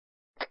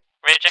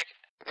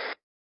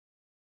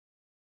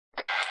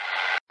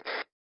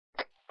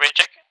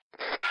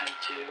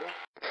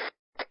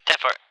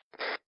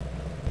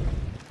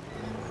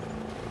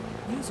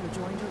User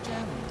joined your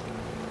channel.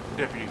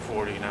 Deputy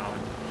 40 now in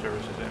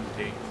service as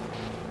MT.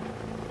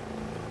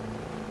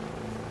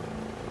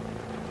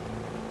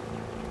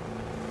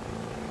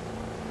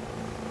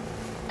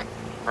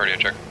 Radio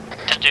check.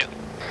 10-2.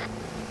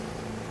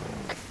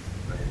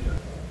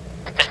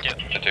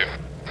 10-2. 10-2.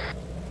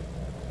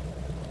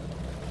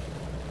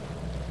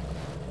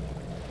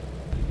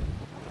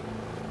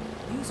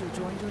 User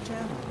joined your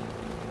channel.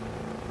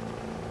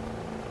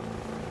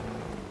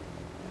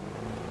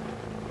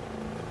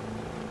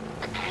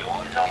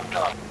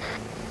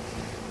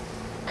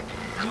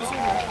 User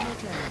left your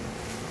channel.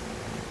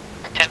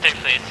 10-3,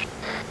 please.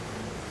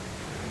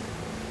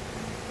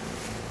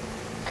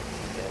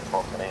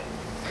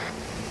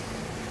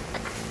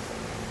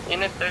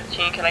 Unit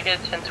 13, can I get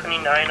a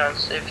 1029 on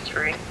Civ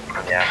 3?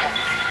 Yeah.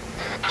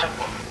 10-3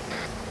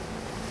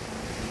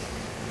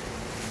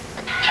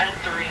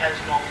 has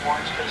no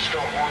warrants,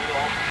 pistol,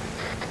 oil,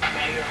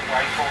 mayor,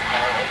 rifle,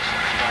 car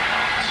license, no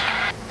mounts.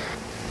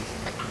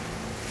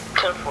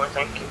 10-4,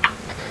 thank you.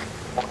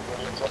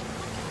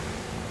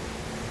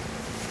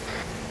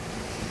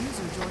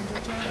 User joined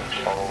your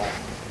channel.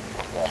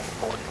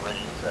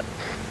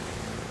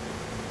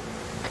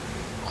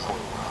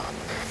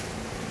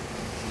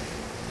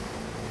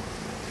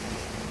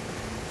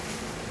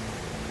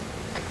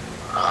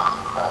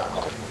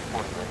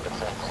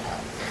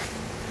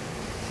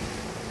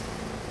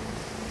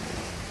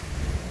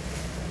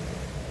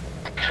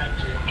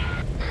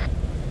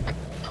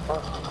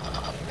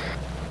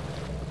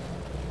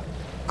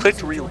 Click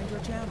User reel. joined your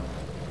channel.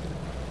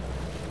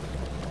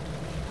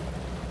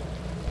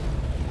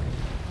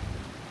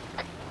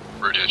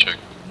 Radio check.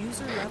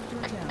 User left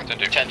your channel.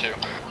 10-2.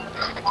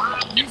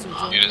 10-2. User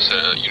joined your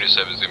channel. Unit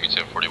 7 is going to be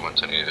 1041,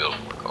 10 available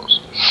for calls.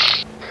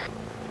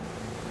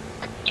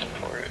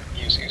 10-4,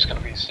 UC is going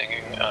to be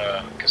singing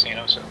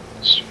casino, so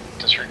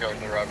disregard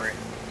the robbery.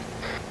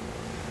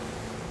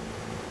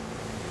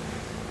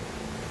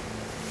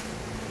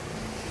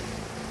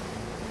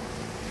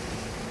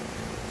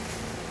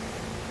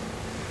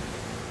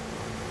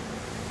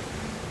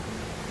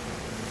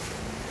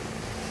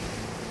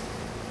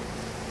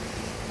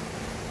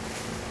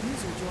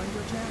 User joined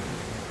your channel.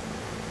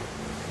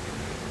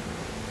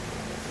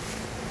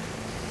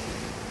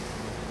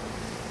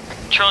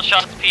 Control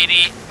shots,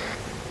 PD.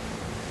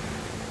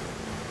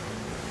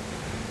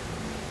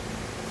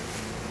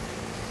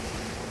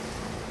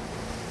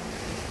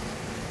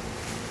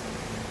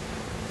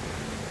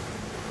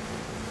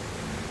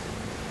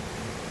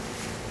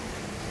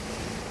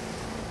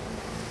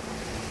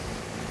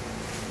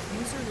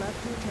 User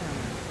left your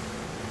channel.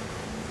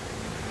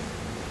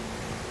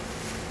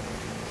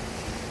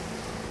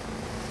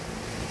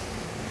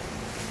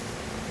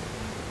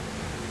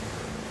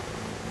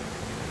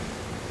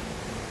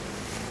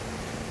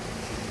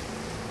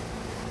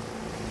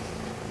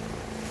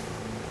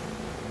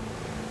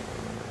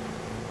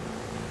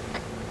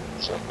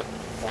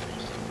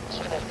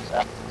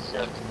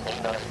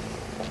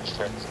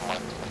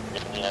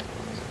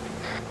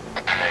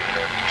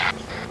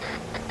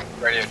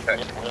 Radio check.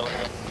 And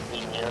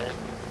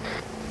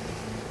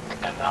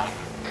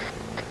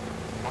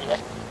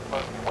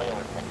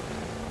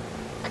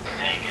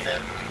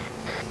negative.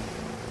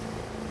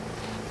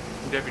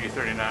 Deputy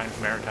 39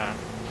 Maritime.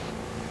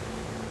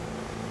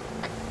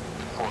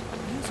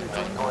 User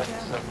joined your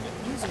channel.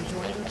 User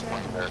joined your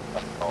channel.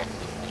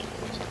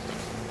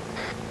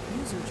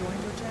 User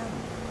joined your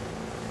channel.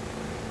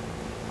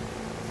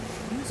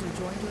 User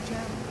joined your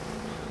channel.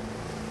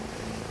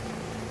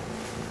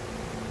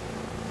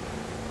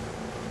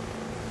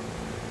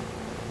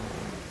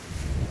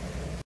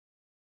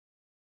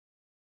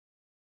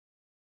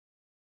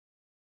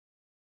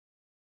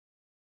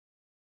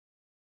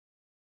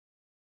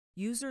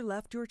 User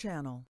left your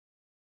channel.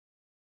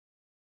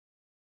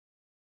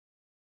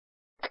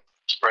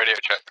 Radio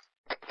check.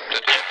 9+1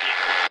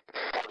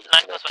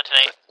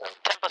 tonight.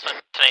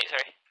 10+1 tonight,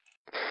 sorry.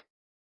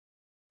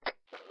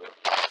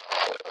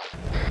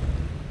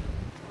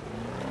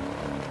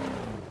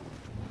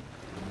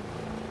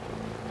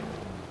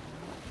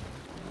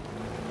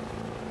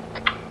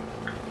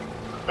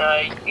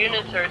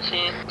 Unit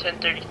 13,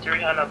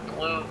 1033 on a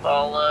blue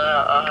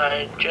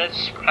Vala,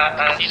 just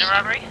past Casino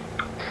robbery?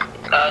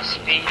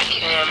 speed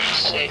cam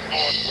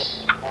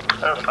 6,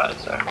 or 5,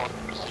 sorry.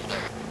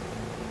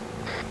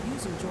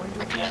 User joined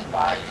your channel.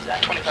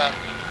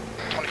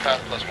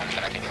 25 plus 1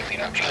 connecting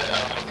casino.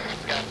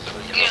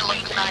 Unit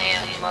looking, I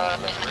am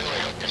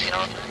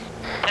casino.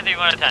 10-3,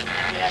 1 at a time.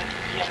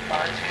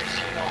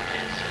 Casino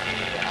is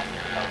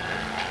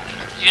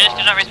Units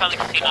do not respond to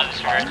casino,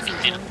 disregard User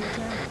casino. joined your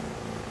channel.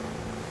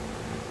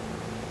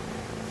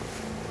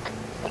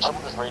 Some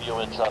of this radio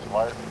in shots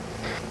fired.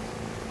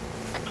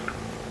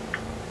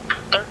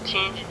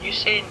 13, did you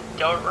say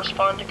don't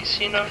respond to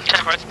casino?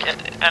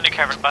 10-4,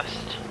 undercover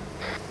bust.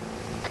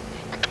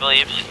 I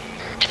believe.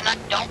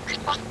 Don't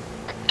respond?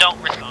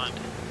 Don't respond.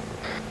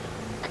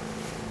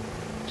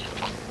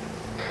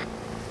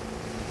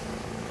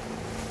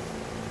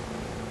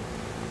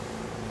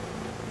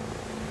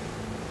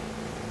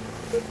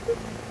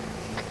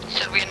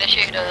 So we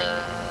initiate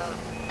a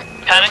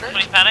panic? What do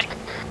you panic?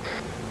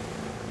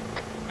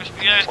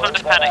 You guys want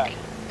to panic?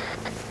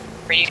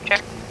 Are you sure?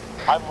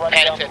 I'm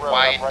right down the road.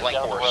 wide, I'm right like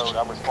down the horse. road.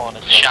 I'm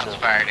responding. Shots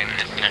fired and,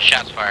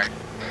 shots fired.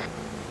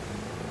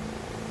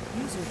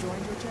 User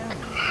joined your channel.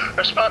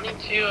 Responding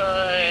to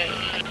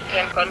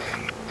Cancun.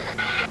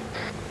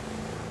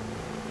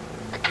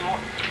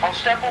 I'll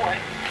step away.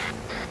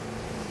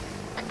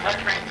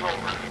 Left Range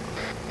Rover.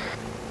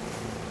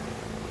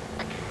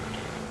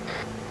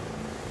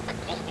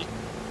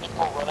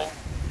 People running.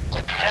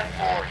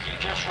 10-4, he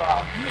just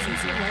robbed. User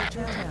left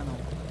your channel.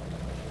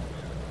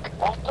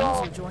 Oh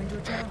no! User joined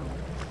your channel.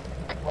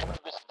 Well,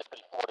 this is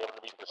Deputy 40. I'm going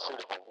to be in pursuit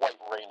of a white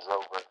Range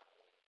Rover.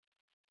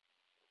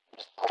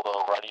 Just pulled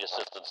over. I need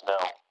assistance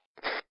now.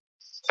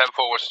 10-4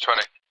 was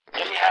 20.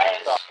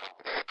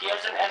 He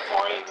has an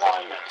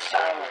F4A1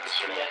 silence,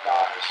 he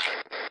advised.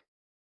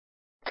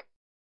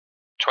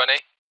 20.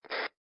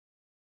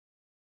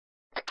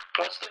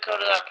 What's the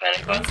code of that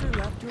panic button? User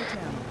left your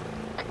channel.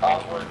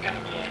 We're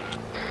gonna be in.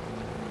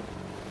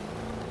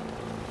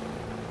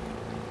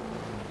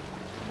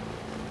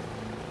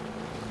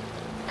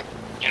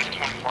 Unit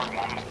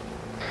 24-1.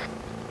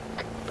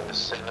 The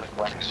 7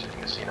 o'clock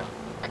casino.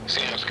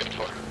 Casino's good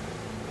for.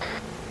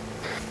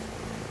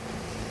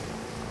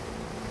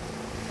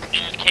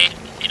 Unit K,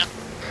 casino.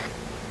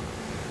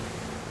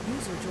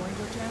 User joined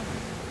your channel.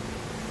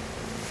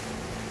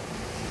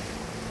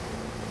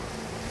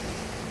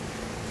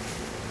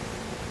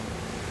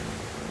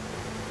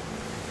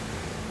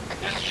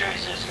 This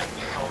chase is gonna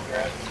be cold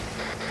red.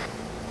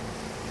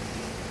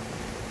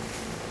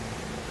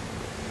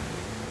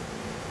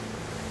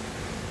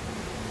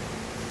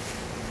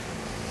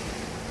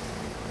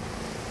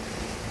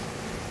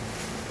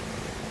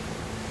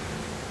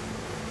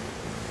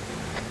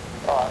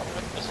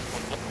 This is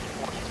what Deputy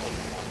 40 is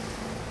taking.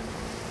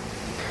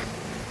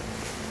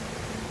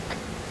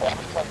 Yeah, I'm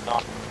trying to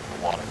knock the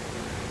water.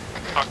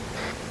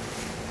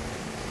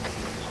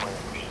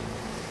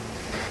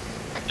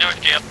 Newark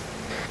jail.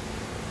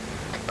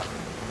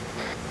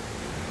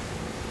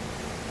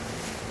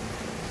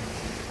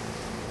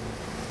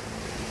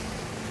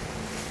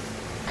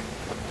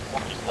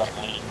 He's got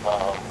lead.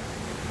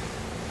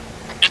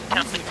 Just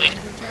count User the joined lead.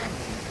 your channel.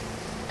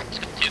 Let's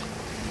go 2.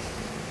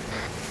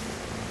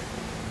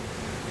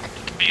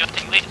 Are you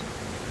taking lead?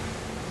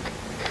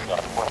 Got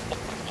him. We're at the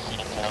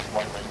casino town.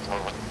 White Range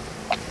Rover.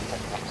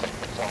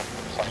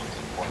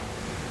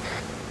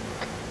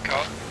 Go.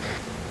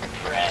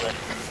 Red.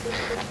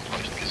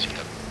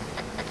 Casino.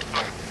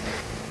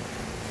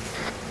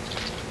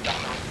 Down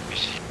there. We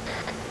see.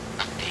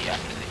 The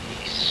after the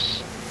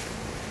east.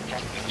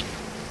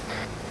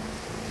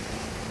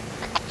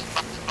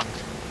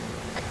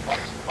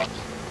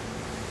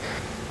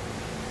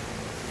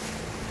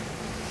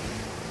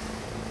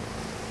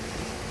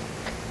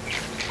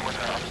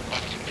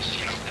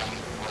 Casino down the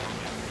road.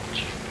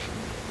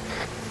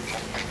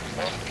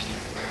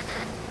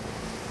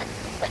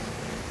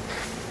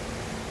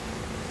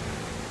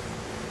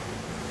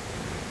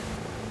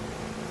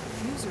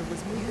 User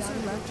was moved out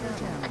of left your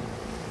channel.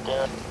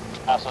 Garrett,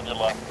 pass on your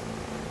left.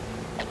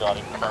 I got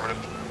him.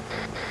 Affirmative.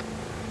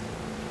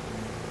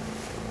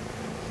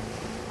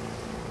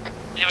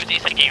 Newark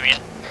east side area.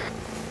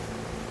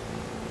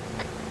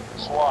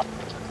 SWAT,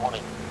 Richard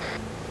 20.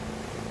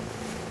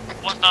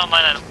 One's not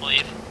mine, I don't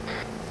believe.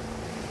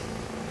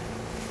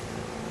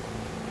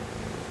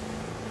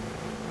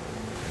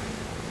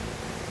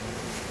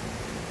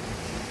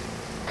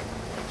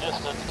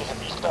 Distance,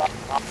 if he stops,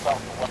 knocks off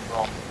the left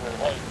roll.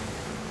 Hey,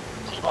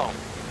 T-Bone,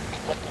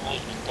 get the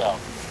lead, just go.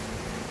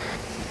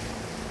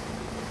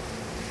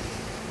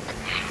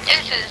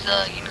 This is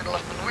Unit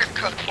 11. We're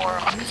code 4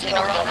 on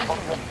Casino Road.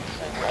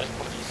 Ready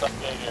for the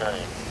sub-gate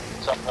area.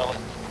 Sub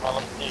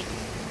LSD.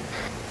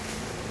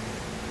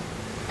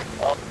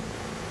 Oh,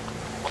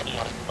 what do you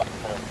know about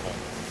Barricade?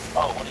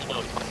 Oh, what do you know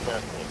about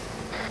Barricade?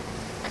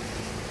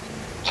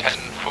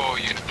 10-4,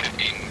 Unit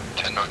 15,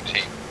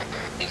 10-19.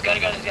 He's got a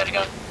gun, he's got a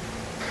gun.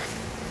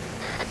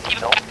 Keep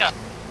it back up.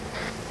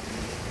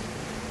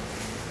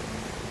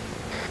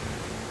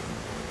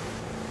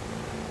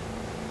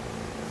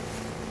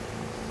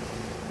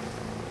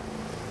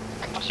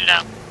 Officer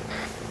down.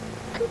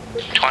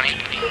 20.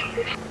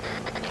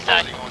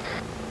 Inside.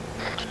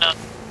 No.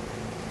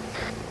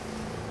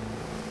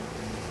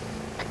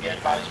 Be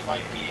advised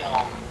might be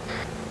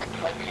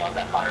on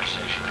that fire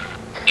station.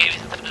 He's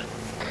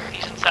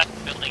inside the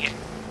building here.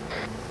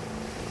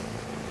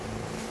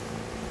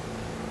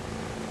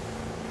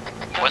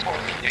 What?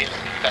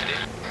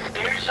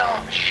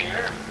 There's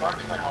Sheriff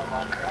Marksman on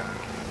that crap.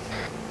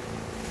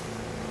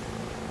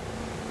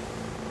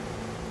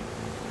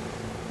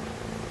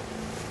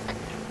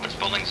 This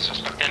building's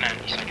suspect in it.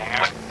 He's like, hang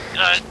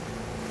What?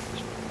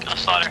 A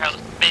slaughterhouse.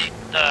 Made,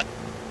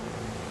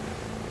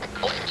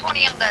 What's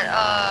 20 on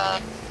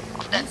that,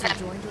 User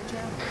joined your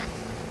channel.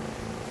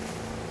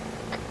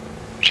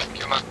 Check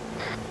your map.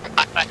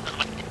 I don't know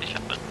what to finish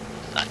up, but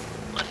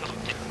let's go to.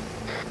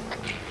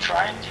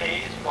 Try and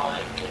tase,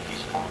 but if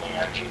he's pointing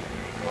at you,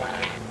 go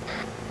ahead.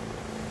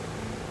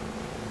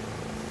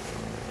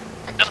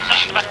 No, stop,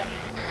 stop.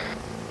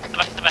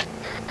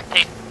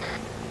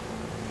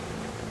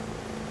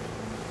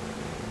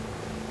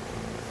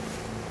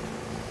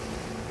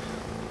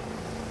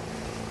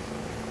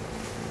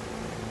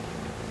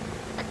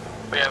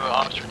 We have an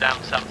officer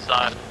down south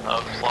side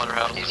of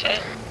Slaughterhouse. He's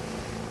hit.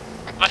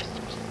 West.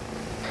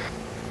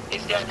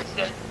 He's dead, he's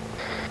dead.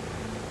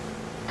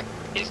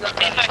 He's not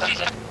dead, he's not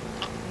dead.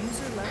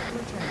 User left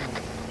your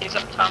channel. He's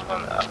up top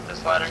on up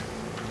this ladder.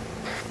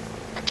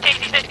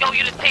 Tasty says go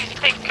unit, tasty,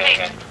 Okay,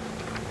 okay.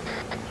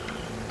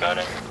 Got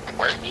it.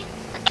 Where?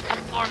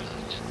 Floor.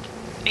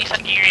 East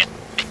side area.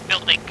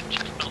 Building.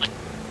 Building.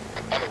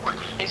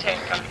 He's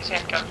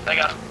handcuffed, I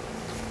got him.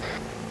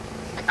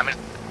 I'm in.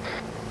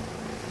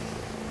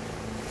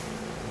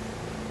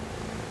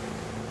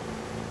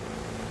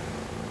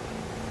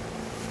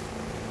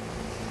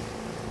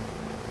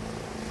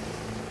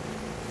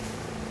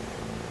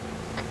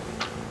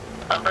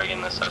 I'm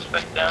bringing the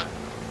suspect down.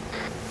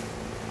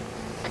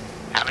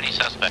 How many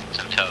suspects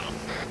in total?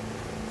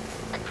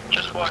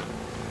 Just one.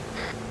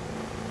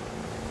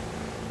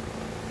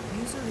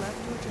 User left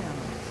your channel.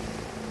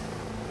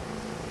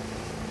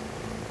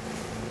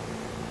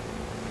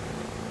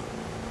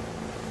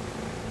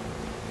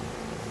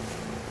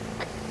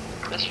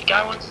 This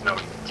guy wants to know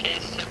where the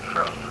taste it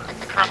from.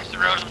 Across the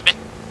road of the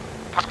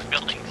apartment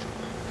buildings.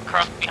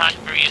 Across behind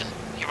where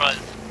he was.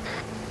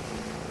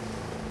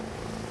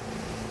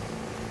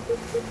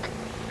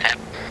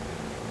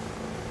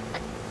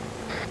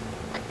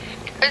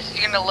 This is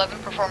Unit 11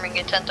 performing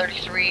a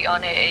 1033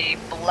 on a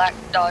black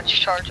Dodge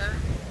Charger.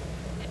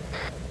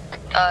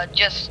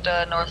 Just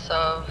north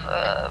of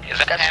Is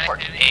that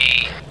Gasport.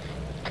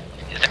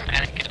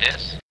 Panic at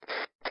this?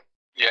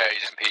 Yeah,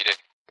 he's impeded.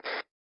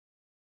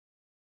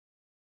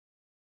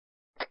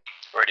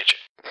 Ready to.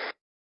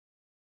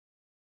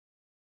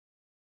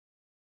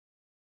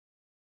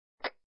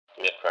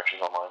 We have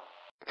corrections online.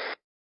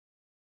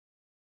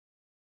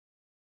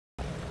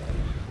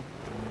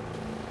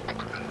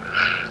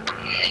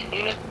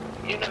 Unit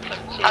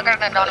 15. I got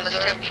an anonymous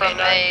tip from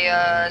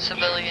a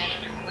civilian.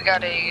 We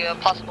got a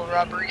possible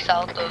robbery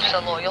south of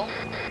Cell Oil.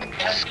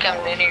 Just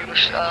coming in here,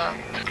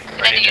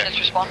 any units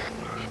respond.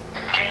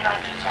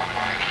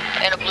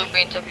 And a blue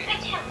BMW.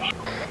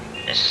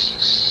 This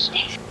is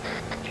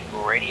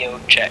radio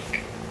check.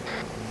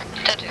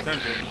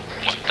 10-2.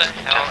 What the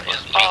hell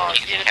is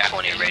Unit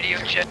 20 radio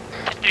check.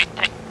 10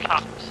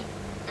 cops.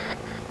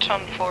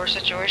 10-4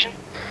 situation.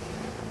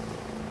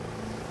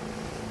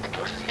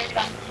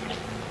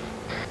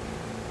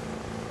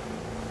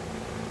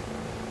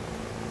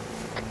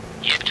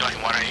 Yeah,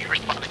 21, are you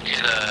responding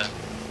to the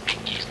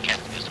Pinky's cat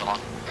pistol?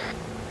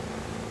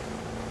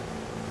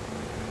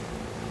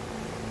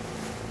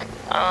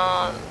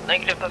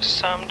 Negative,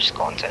 that's I'm just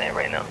going to it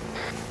right now.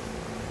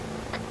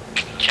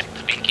 Check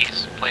the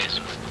Pinky's, please.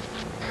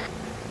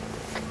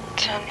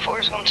 10-4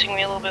 is going to take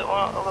me a little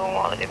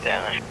while to get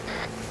down there.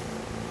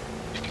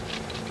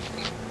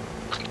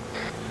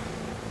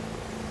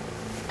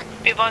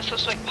 Be advised,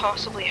 suspect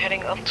possibly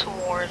heading up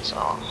towards,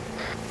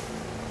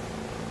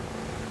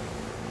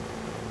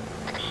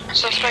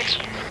 suspect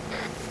could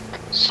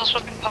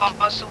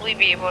possibly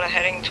be able to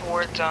heading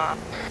towards,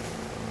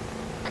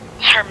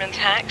 Herman's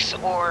Hacks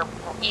or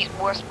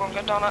West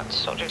Bunga Donuts,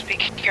 so just be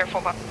careful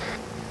about.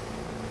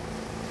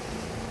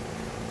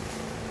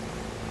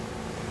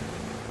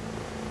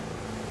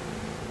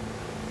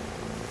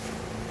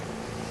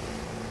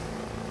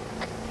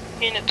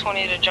 Unit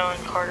 20 to John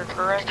Carter,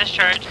 correct?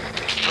 Discharge.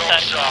 Control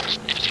shots.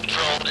 It's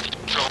controlled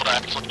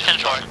actually.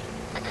 10-4.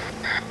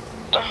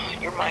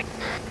 You're Mike.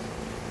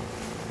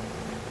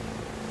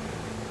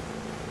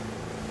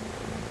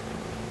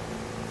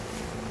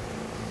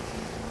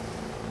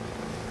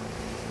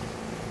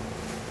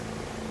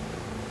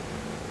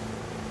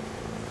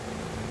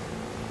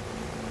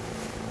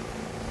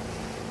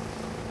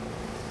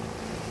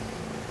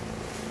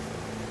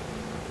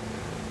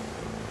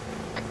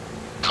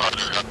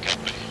 Carter, okay.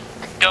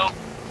 Go.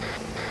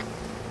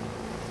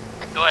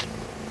 Go ahead.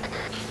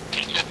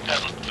 Can you get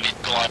that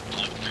vehicle out of the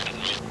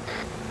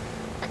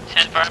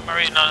 10-4,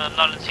 Marine,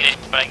 not in CA,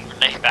 but I can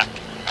relate back.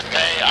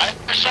 Hey, I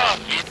saw a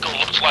vehicle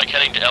looks like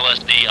heading to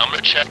LSD. I'm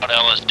gonna check out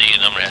LSD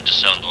and I'm gonna head to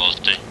South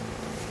LSD.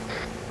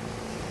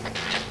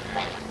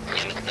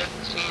 Unit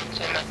 13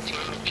 to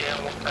 19 jail,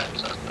 what kind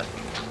of suspect?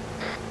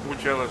 Which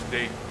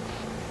LSD?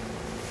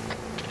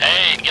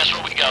 Hey, guess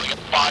what we got? We got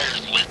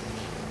fires lit.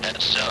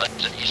 That's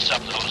east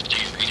South LSD,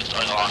 east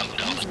on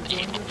LSD.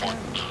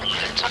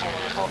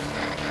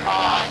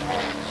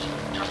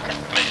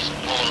 Mason,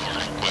 pull over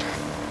real quick.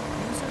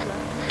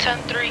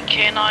 10-3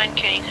 K9,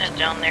 can you head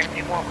down there if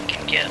you want? We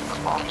can get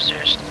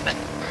officers.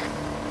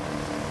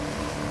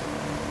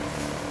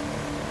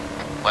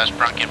 West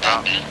Brunkin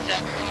Prop. User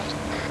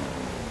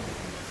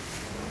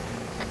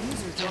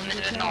joined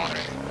your channel.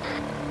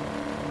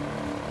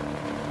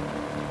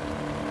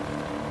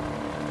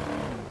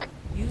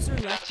 User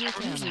left your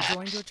channel. User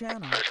joined your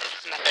channel.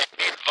 Hey,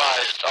 be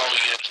advised, all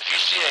units, if you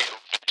see a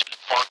vintage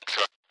farm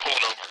truck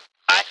pulling over,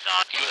 Eyes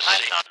on.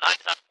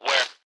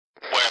 where?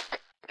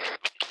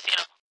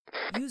 Casino.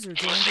 User USC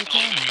joined your believes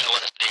channel. you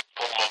LSD,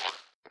 pull them over.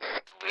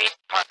 We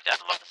parked down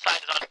along the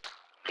side on.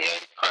 Yeah,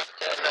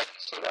 parked at that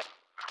casino.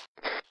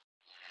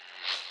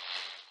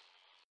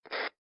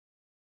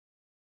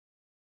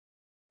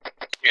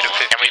 Unit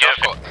 50,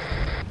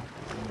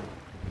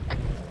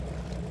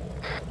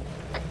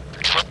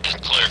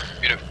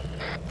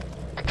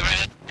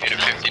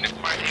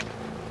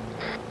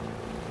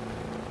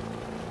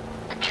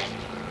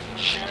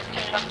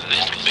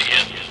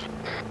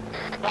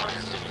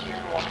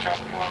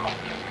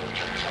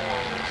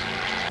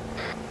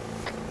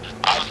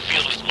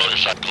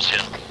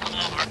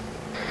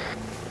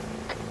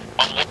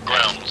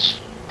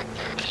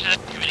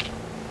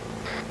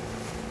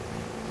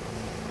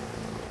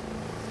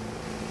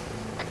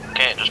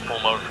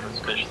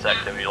 suspicious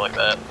activity like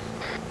that.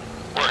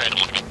 We're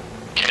handling it.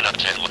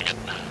 K9's handling it.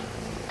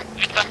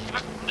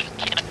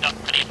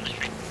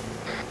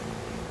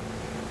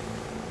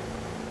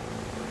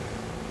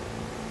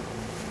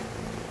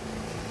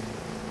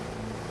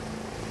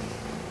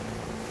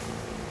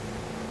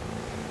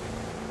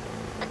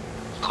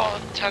 Call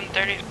it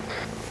 10:30.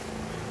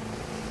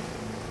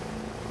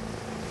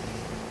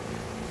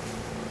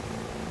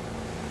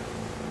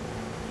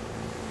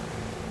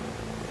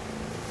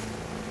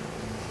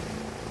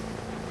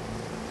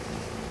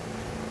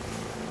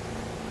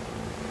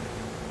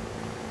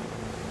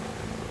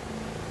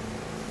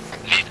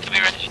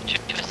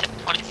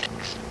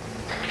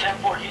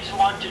 He's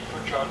wanted for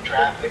drug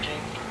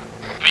trafficking.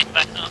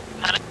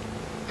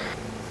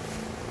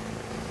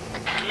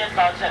 He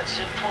advised that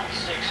SIP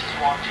 26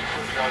 is wanted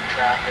for drug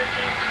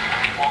trafficking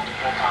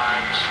multiple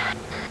times.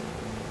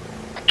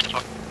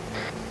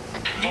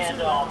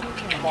 And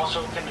I'm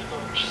also gonna go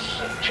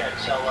check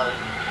cell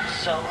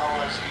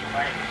LSD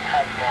might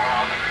have more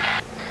on it.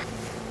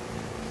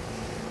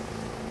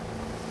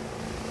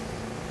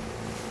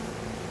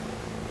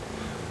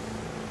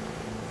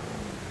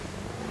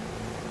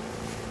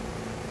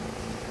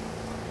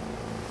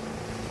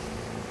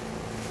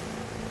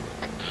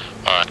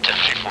 Alright,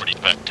 10:40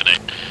 back today.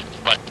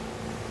 But,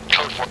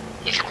 code 4.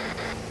 Be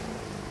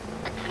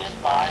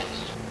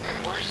advised,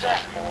 where's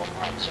that form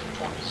on SIP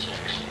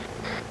 26?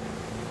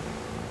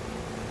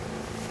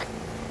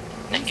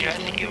 Thank you, I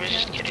think he was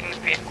just getting the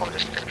vehicle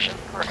description.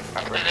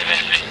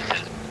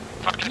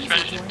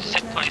 User joined your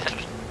channel.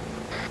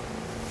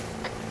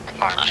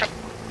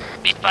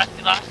 The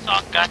last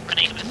song got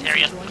running in this User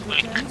area. joined your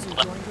channel. User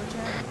joined your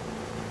channel.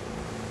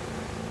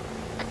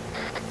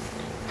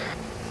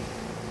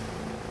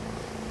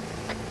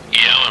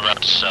 Yeah, I'm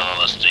about to sell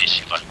LSD,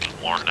 see if I can get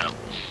warned out.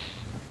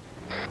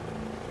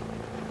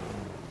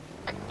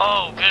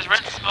 Oh, there's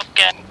red smoke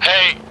at.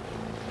 Hey,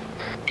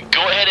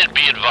 go ahead and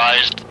be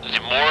advised, the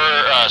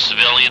more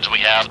civilians we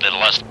have, the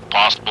less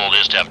possible it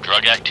is to have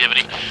drug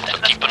activity, so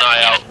keep an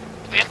eye out.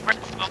 We have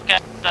red smoke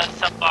at the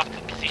sub-box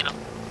casino.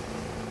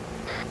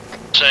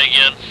 Say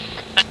again?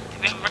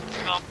 We have red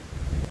smoke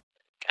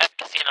at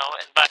the casino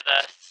and by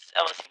the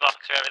LSD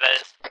box, wherever that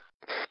is.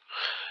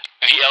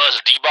 The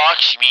LSD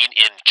box, you mean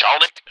in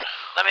Chalnik?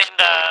 I mean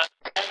the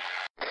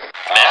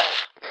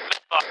meth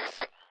box.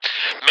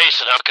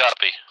 Mason, how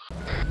copy?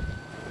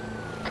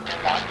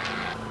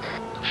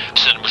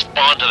 Listen,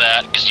 respond to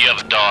that, because you have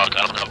a dog,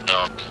 I don't have a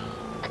dog.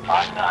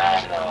 I'm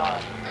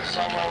at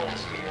some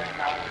LSD right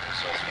now with the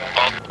suspect.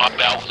 I'm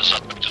out with the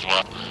suspect as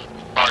well.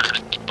 Harder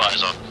to keep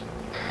eyes on.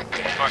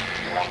 Okay, you want to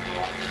do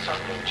this? I'll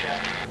go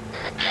check.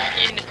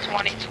 Unit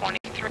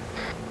 2023.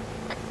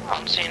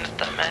 I'm seeing that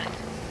the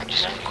meth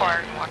just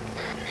required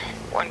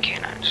one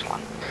K9, just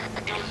one.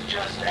 He was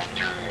just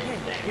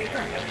entering the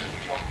area,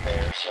 he jumped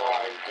there, so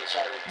I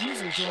decided to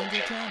User joined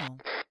your channel.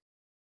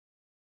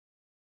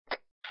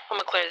 I'm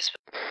gonna clear this.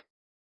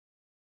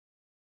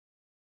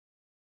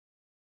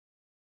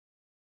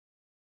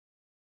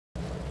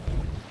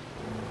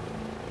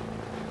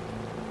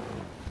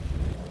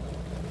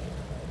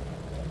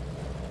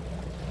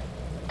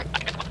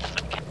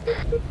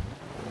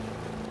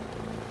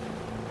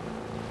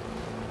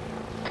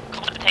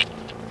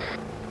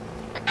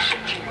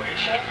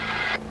 Situation?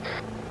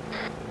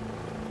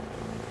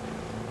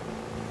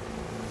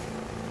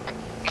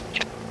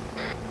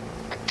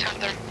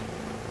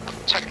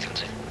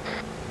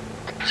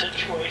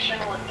 Situation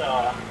with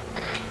the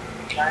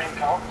giant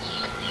cults?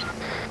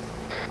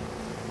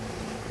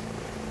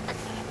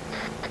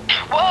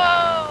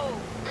 Whoa!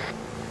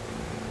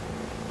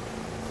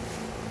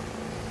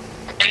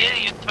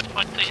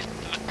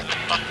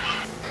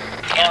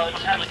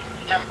 It's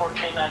 10-4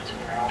 K9's in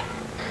your own.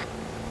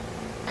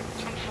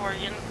 4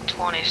 unit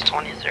 20's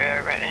 23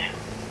 already.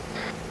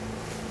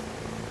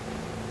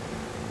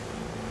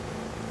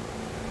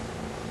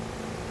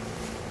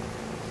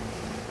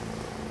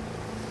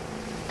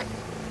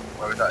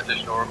 What was that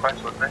additional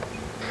request, wasn't it?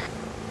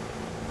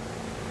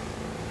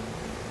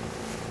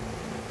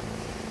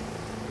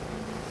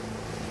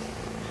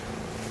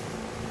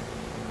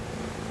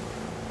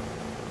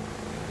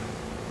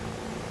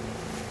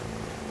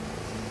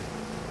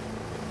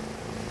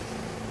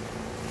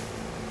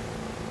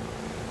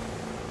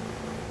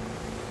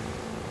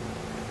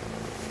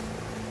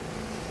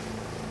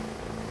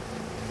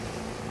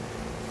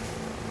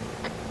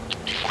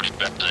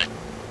 Back today.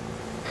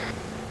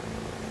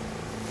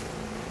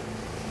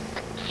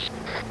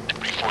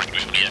 40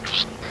 moving in.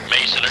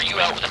 Mason, are you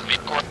out with that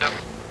vehicle right now?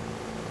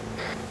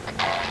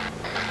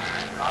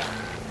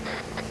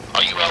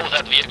 Are you out with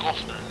that vehicle?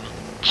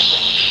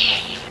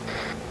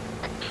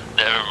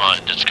 Never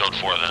mind, it's code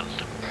 4 then.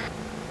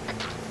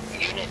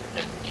 Unit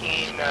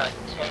 15,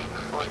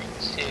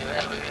 1042,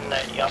 have a good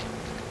night, y'all.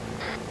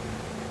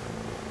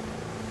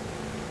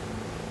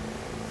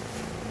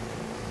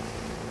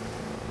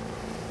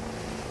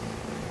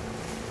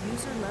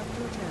 User left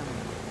your channel.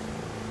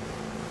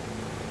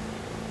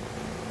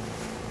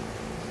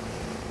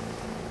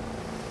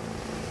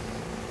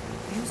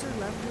 User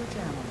left your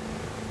channel.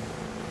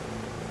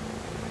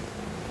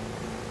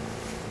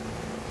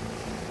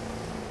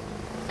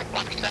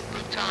 that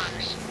blue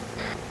Taurus?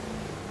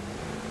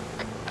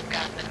 I've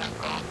got that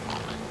alcohol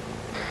on it.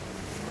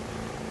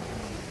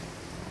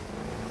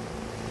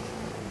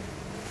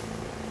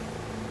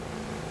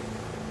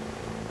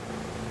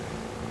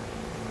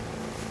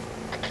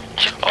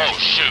 Oh,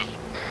 shoot.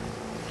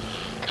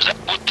 Is that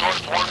blue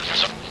Taurus wanted for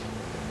something?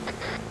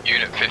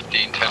 Unit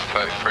 15,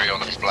 1033 on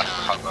the black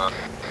Hummer.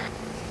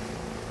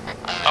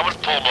 I'm gonna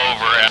pull him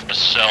over at the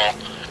cell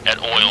at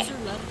oil. User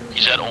left your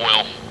He's at channel.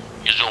 oil.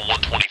 He's doing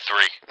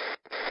 123.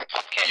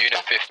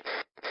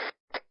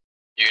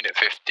 Unit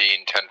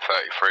 15,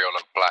 1033 on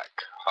a black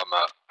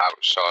Hummer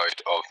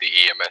outside of the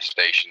EMS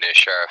station near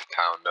Sheriff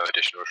Town. No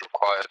additionals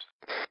required.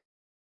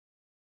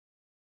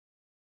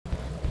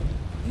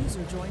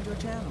 User joined your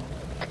channel.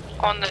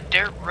 On the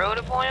dirt road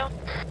of oil?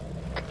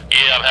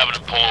 Yeah, I'm having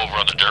him pull over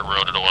on the dirt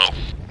road at oil.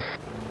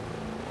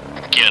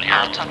 Can't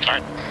hear him.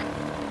 Confirm.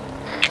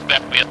 You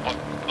back me up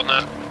on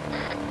that?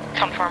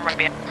 Confirm right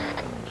behind.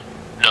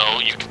 No,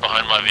 you get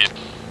behind my vehicle.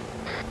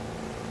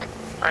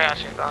 I got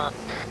you, gone.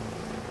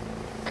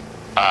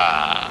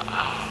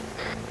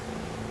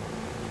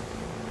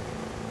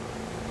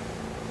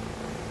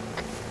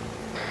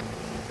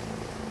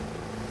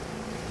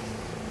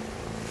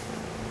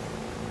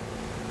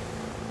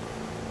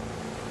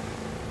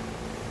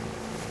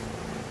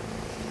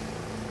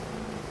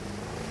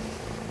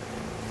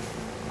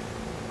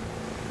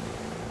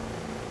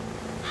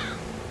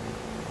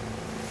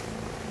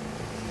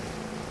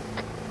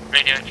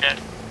 Radio check.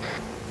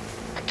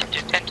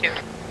 10-2.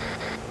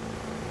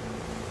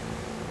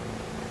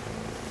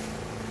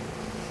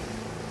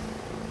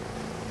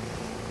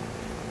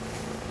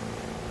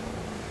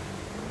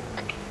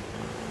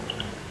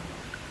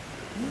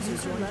 User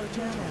joined your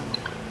channel.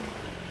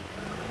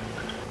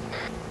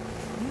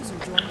 User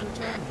joined your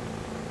channel.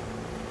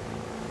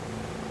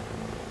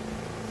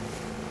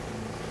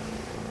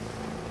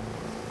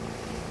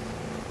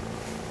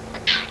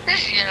 This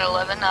is Unit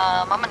 11.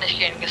 I'm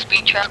initiating a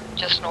speed trap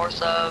just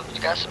north of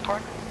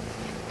Gasport.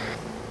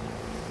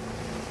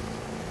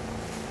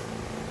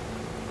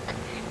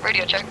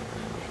 Radio check.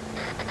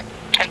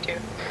 10-2.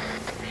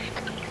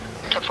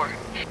 10-4.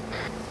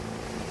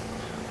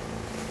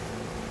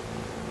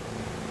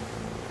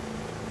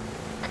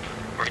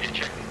 Radio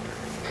check.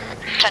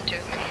 10-2.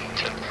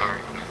 10-4.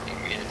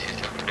 Unit 2,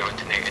 10-4. No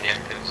internet, any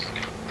actives?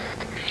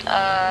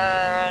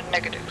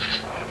 Negative.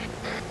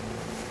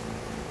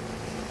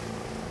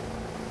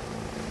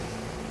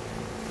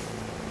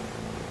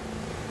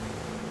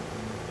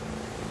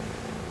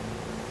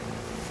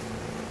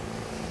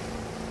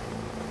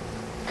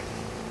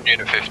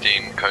 Unit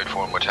 15, code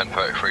form, we're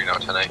 1033, now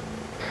 10-8.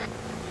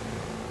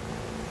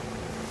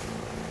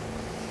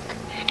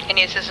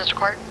 Any assistance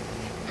required?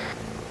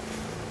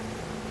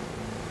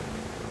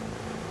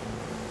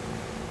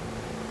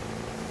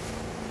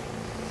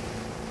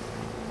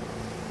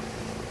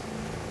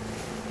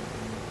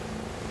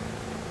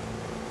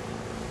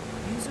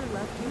 User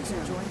left your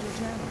channel. Joined your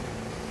channel.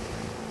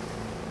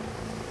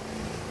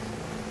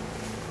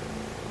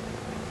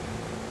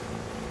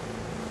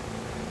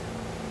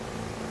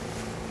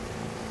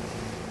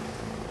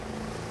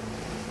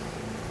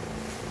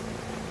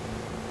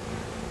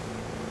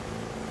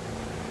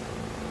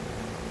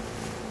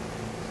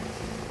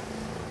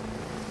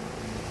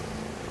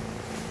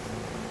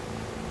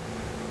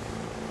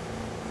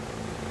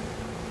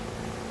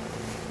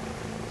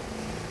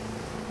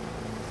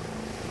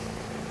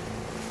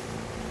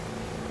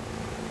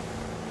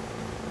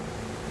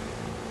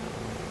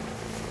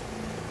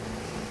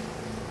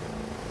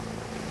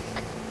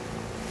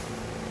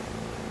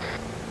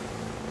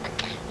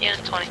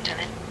 Unit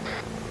 2010.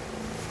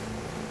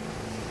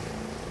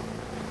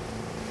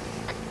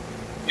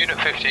 Unit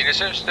 15, is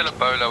there still a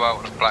bolo out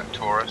on a black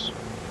Taurus?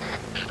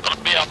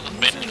 Gonna be out in the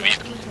main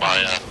vehicle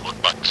by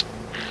Woodbucks.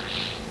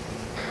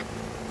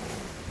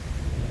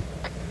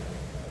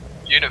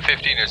 Unit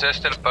 15, is there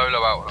still a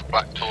bolo out on a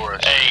black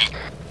Taurus? Hey,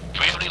 do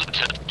we have any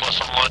Lieutenant Plus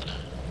online?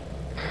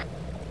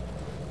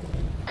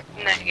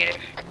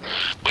 Negative.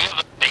 We have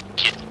a big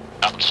kid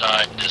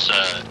outside this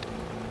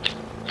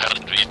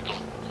pilot vehicle.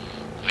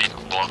 The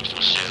vehicle belongs to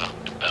a sailor.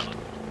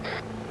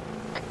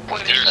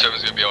 What is Unit that?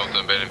 7's gonna be off the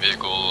abandoned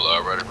vehicle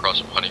right across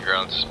from Honey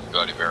Grounds.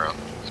 Got any bear on?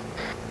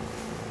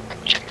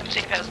 Check and see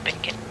if it has been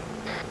kid.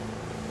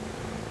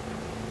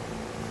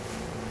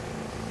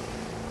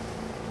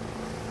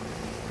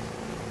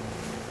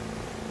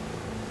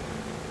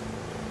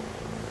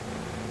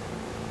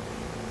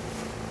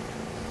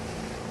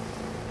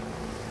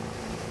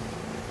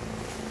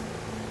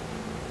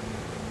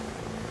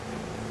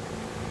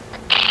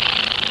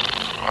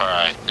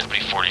 Alright,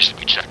 nobody 40 should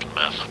be checking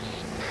meth.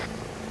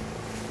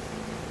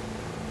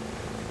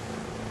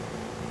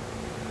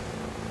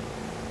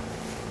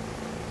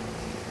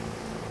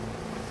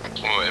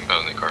 Oh,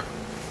 impound the car.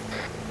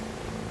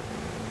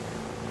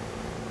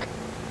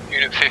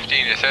 Unit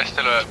 15, is there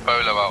still a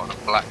bolo out on a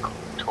black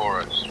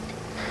Taurus?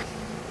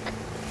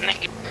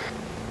 Negative.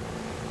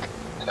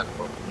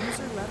 10-4.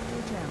 User left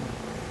your channel.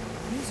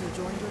 User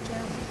joined your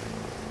channel.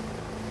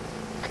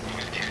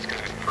 Unit 2 is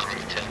going for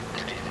route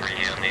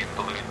 1033 on the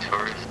blue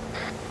Taurus.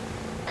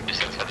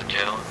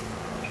 jail.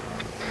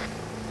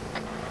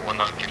 One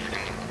not given.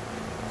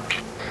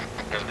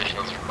 No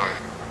additionals required.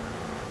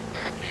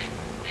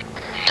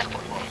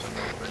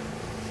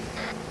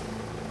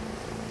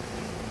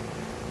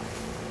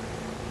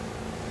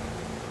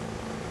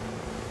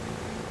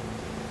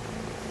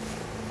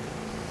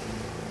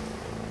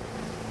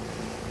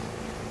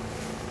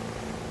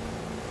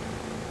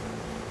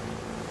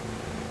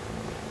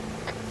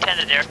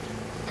 Tended there.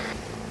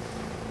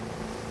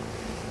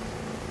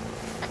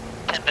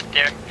 Tended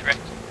there, direct.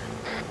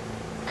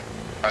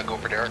 Go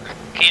for Derek.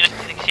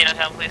 Casino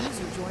town, please.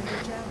 User joined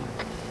your channel.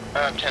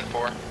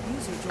 10-4.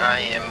 User joined I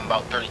your am channel.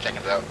 about 30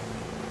 seconds out.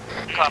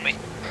 Copy.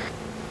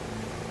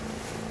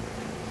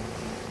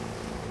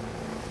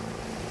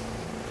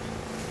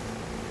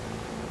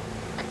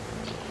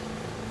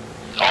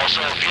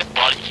 Also, if you have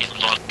body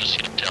cams on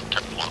casino town,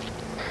 turn them off.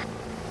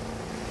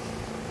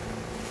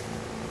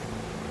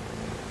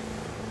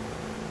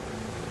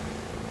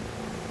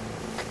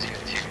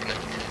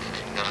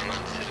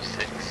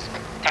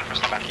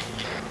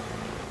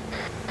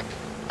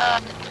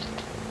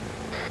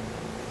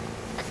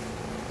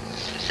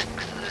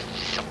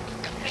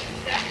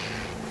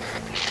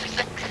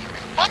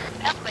 What?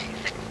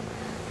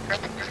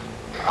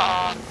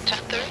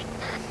 10-3?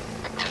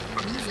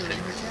 User in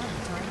your channel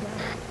timed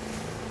out.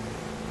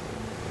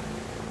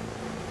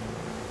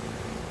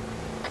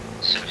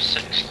 Civ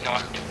 6, no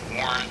active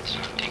warrants,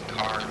 take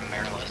car,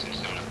 mayor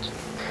license, no notes.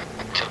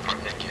 Teleport,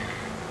 thank you.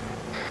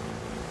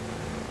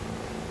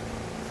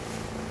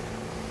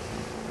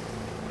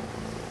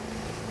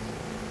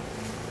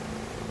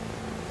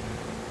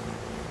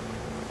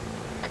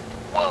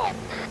 Whoa!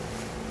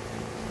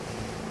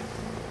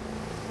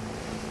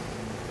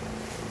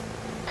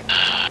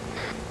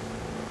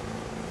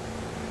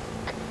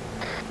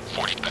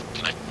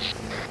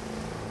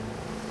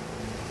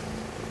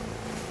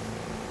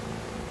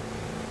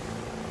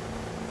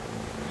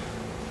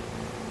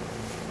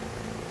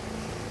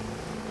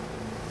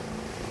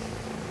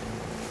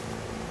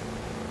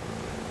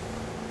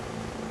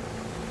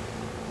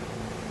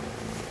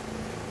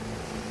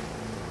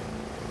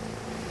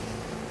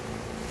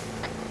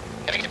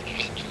 Can I get a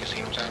page? You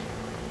see what I'm saying?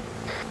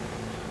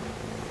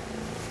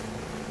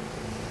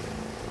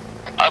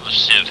 I have a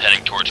Civ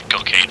heading towards a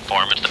cocaine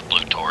farm. It's the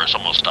blue Taurus.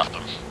 I'm gonna stop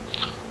him.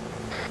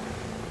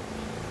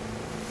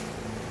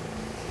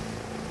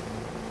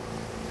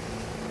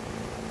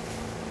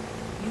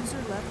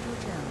 User left your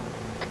channel.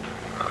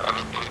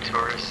 Blue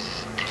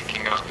Taurus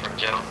taking off from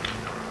jail.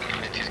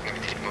 Unit 2's going to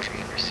be taking away from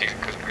the pursuit.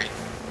 Code green.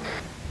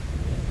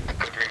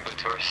 Code green, Blue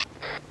Taurus.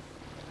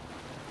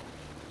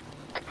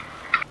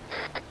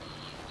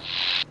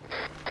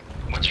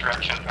 What's your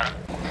action, Pat?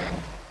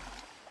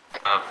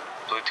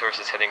 Blue Taurus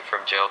is heading from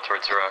jail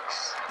towards the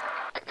rocks.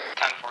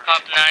 10-4.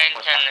 Up 9,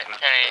 10,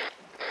 10, 8.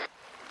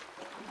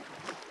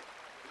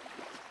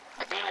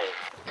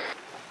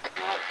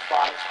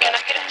 Can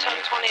I get a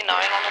 1029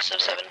 on the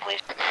Civ 7,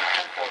 please?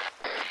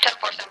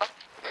 10-4, stand by.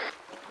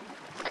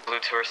 Blue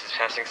Taurus is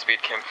passing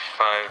speed camp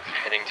 5,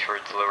 heading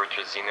towards Lower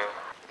Drazino.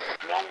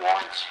 No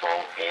warrants,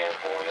 boat, air,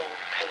 oil,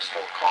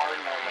 pistol, car,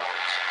 no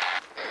notes.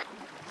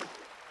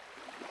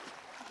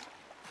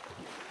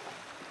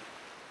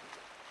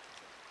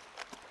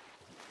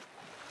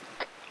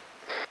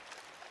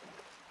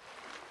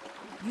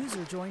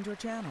 User joined your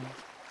channel.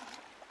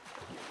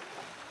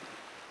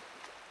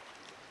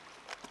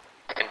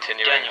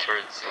 Continuing Daniel.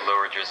 towards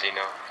Lower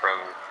Drazino from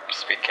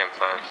speed camp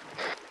 5.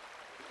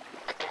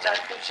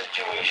 Active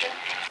situation.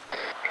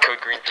 Code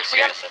green We pursuit.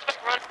 got a suspect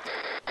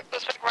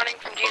running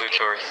from Blue GP.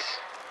 Taurus.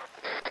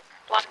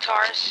 Black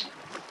Taurus.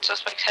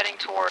 Suspect's heading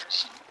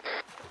towards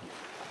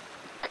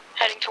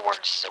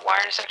the wire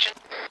intersection.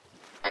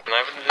 Can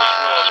I have an additional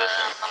on this?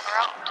 On the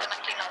route,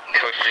 1019.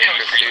 Code green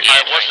pursuit.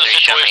 Alright, what's the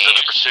situation of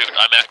the pursuit?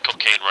 I'm at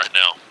cocaine right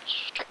now.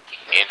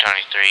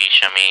 823,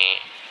 show me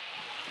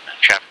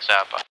traffic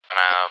stop on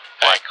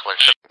Black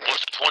Clerk.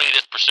 What's the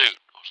 20th pursuit?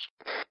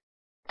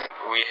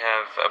 We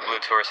have a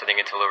Blue Taurus heading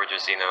into Lower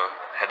Drazino,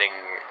 heading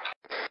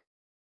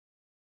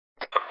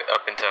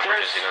up into Upper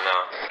Drazino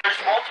now.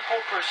 There's multiple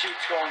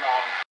pursuits going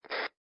on.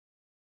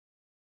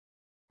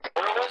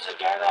 There was a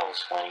guy that was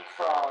fleeing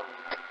from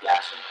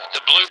Yasenko.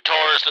 The blue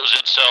Taurus that was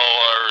in cell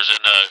or was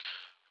in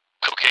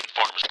cocaine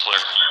farm is clear.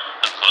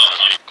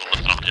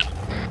 That's on him.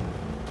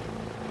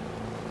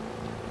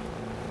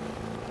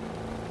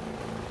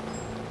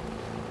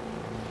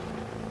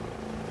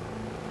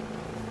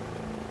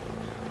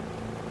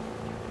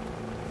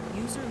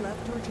 User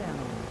left your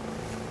channel.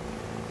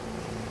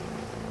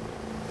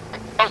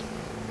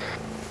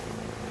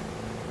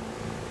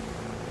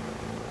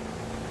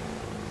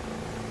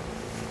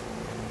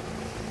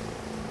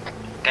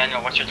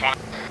 Daniel, what's your 20?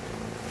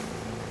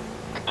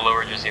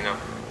 Lower Drazino.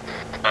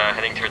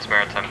 Heading towards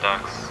Maritime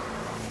docks.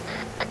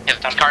 Yeah,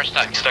 the car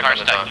stuck. Stuck Car on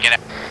the stuck. dock. Get out.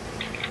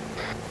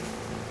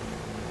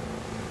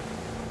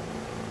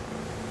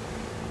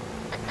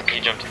 He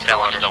jumped into the Fell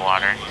water. into the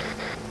water.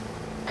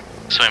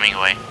 Swimming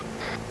away.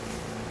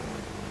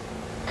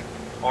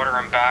 Order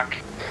him back.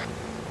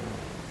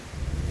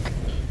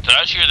 Did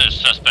I just hear that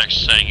suspect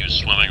saying he was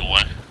swimming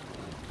away?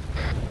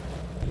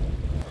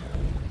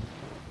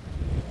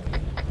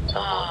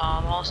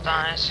 Oh, almost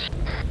nice.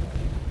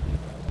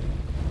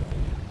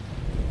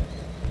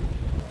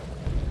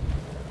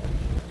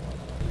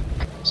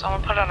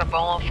 Someone put out a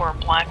bolo for a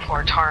black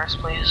for Taurus,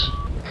 please.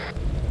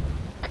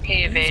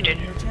 He evaded.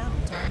 User in your channel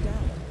timed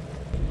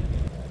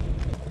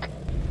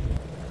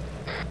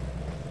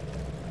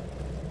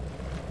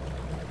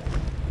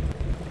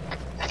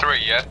out.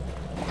 Three, yeah?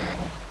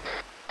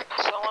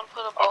 Someone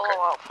put a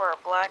bolo out for a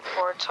black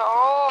for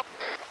Taurus.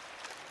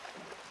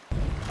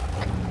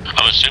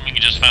 I'm assuming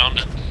you just found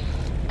it.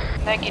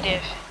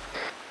 Negative.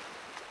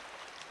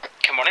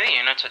 Can one of the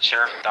units at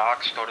Sheriff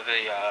Docks go to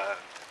the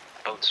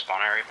boat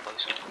spawn area,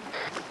 please?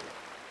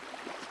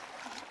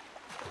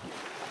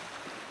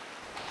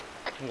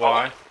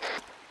 Why?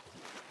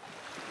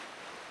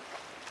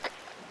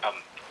 I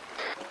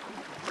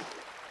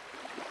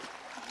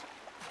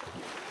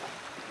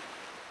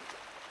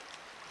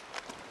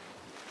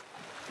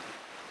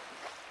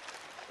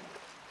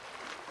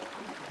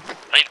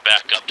need to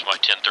back up to my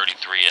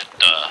 1033 at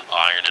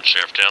Iron in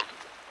Sherifftown.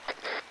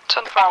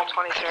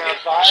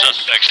 10-5-23.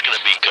 Suspect's gonna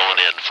be going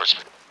in for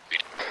speed.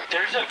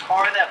 There's a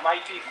car that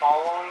might be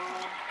following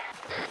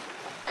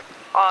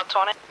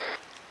 20.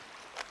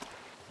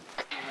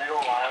 Middle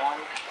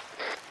Island.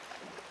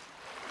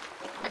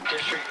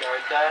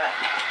 Disregard that.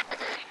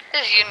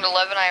 This is Unit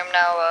 11, I am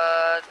now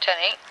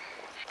 10-8.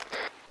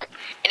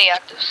 Any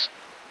actives?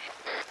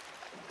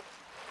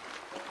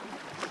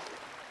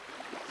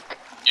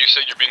 You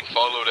said you're being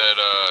followed at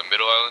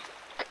Middle Island?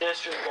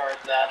 Disregard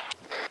that.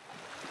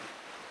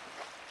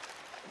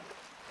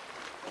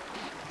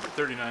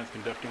 39th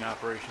conducting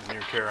operations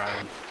near Care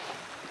Island.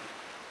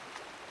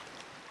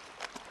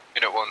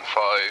 Unit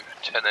 1-5,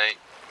 10-8.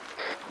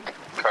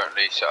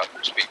 Currently set up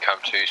in speed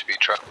cam 2, speed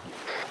trap.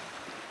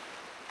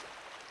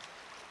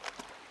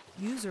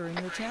 User in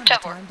your channel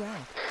 10-4. timed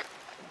out.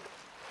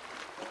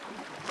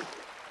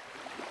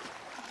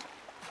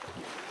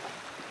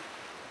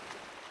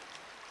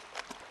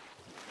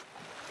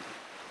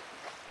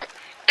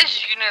 This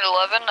is Unit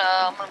 11,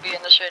 I'm going to be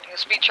initiating a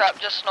speed trap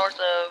just north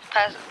of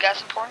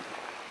Gas and Porn.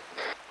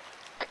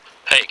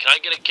 Hey, can I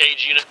get a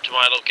cage unit to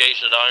my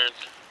location at Iron?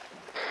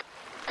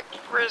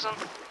 Risen.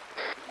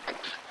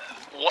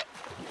 What?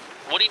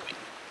 What do you mean?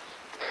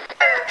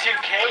 To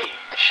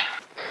cage.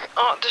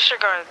 Oh,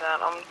 disregard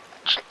that. I'm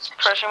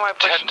pressing my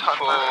push to talk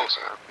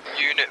 10-4,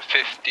 Unit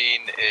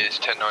 15 is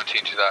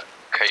 10-19 to that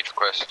cage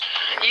request.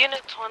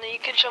 Unit 20, you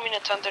can show me in a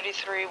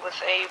 1033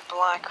 with a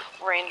black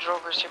Range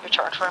Rover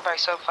supercharged run by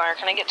Subfire.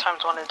 Can I get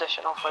 ×1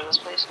 additional for this,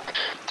 please?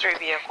 3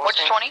 vehicles.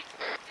 Which 20?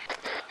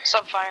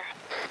 Subfire.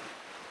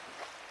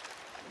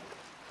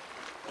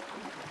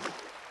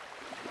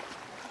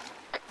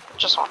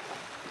 Just one.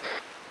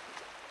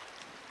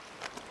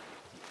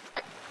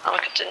 I'm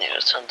gonna continue to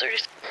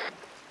 1033.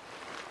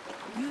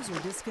 User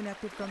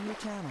disconnected from your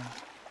channel.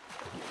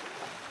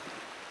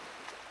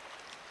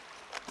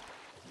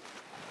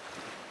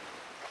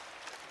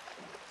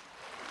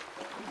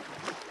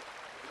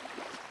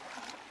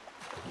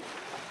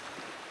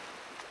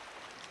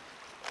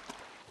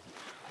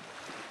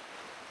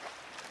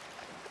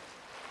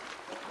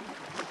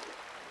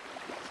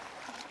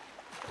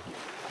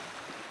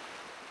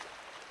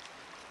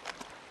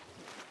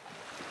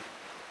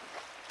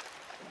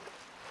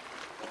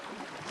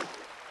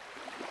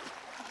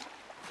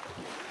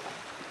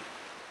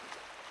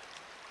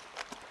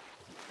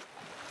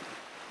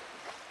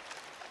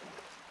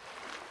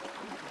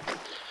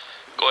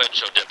 Go ahead and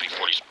show Deputy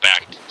 40's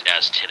back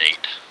as 10-8.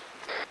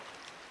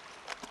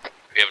 Do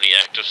we have any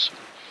actives?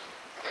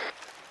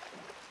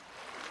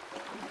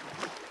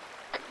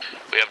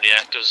 We have any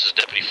actives? This is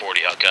Deputy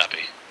 40, I'll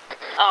copy.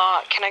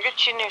 Can I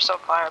get you near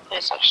Subfire,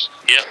 please?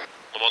 Yep,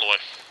 I'm on the way.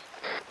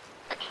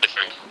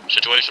 Different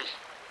situation?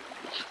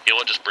 You know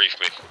what, just brief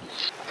me.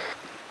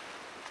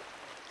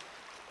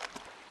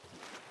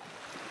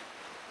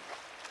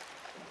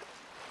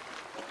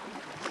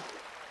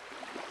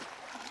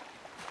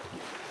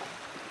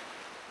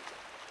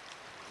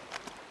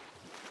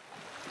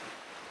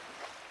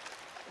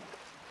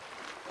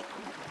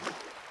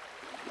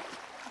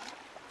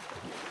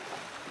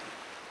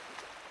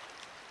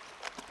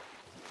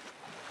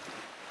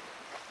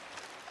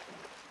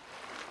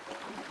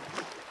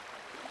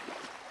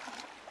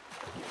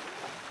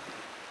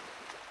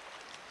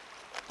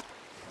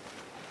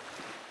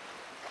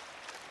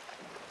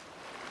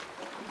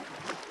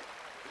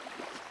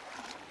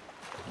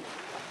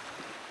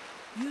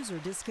 User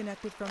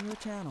disconnected from your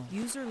channel.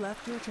 User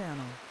left your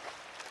channel.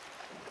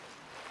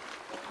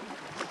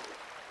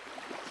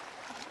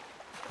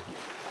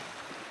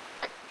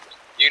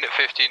 Unit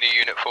 15 to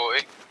Unit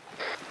 40.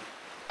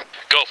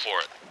 Go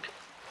for it.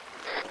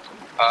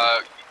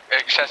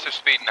 Excessive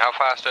speed, and how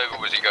fast over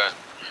was he going?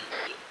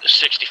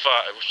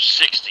 65,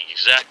 60,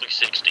 exactly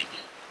 60.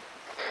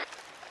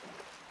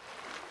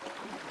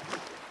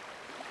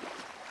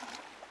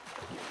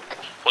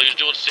 Well, he was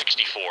doing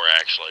 64,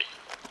 actually.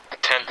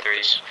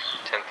 10-3.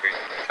 10-3.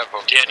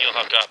 Daniel,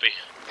 how copy?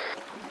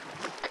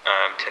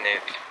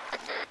 10-8.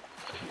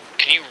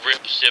 Can you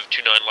rip Civ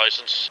 29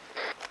 license?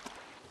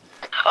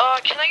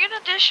 Can I get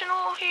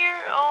additional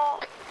here?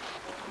 Oh,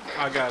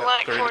 I got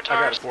Black it. 30, Ford I got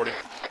Taurus. it 40.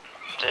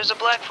 There's a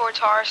black Ford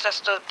Taurus. That's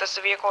the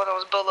vehicle that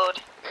was bullied,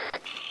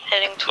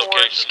 heading towards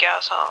Location.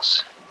 Gas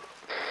House.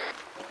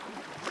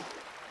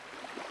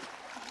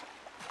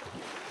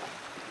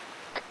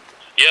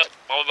 Yep,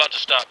 I'm about to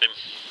stop him.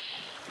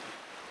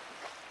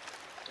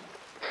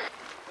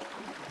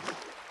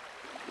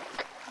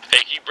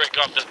 Hey, can you break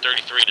off that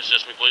 33 and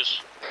assist me, please?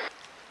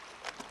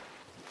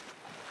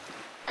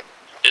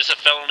 Is it a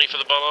felony for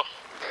the bolo?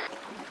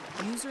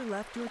 User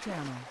left your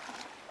channel.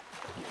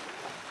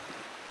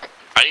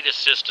 I need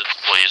assistance,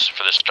 please,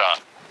 for this stop.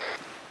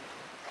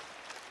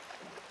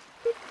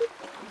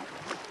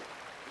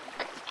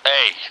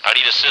 Hey, I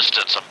need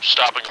assistance. I'm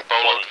stopping a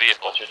bolo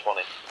vehicle. What's your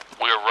 20?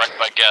 We are right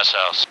by Gas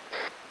House.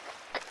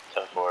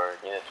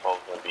 10-4, unit 12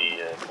 is going to be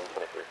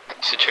 1023.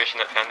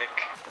 Situation at Panic.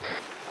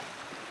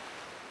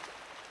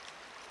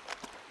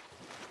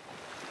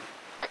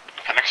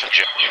 Panic's a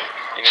jet.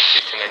 Unit 2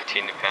 to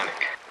 19 to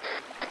Panic.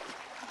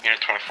 Unit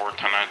 24,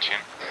 1019.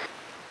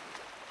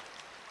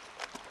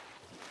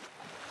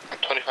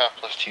 25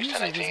 plus 2 is User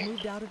was 1018.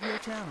 moved out of your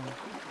channel.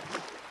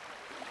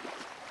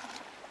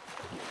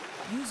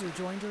 User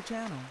joined your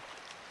channel.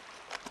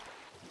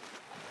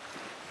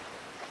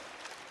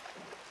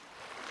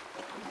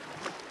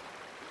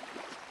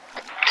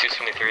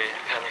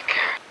 Panic.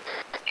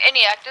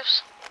 Any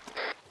actives?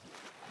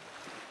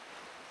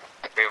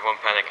 We have 1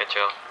 Panic at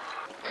jail.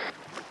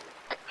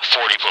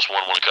 40 plus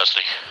 1 in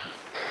custody.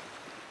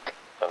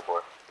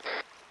 10-4.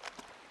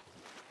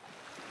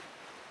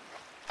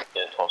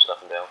 Unit 12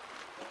 stepping down.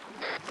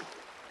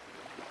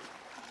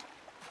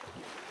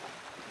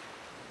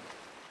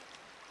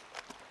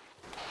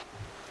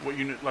 What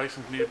unit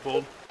license needed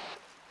pulled?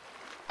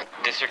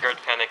 Disregard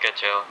Panic at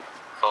jail.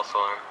 False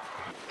alarm.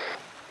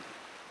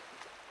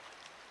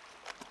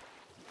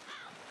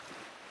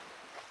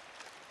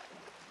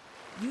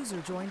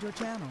 User joined your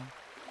channel.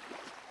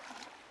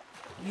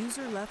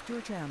 User left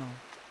your channel.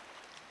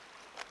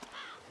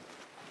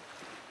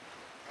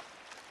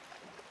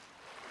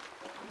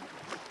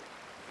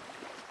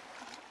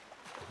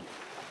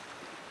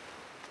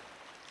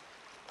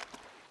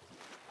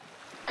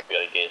 We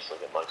gotta gauge so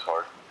get Mike's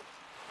hard.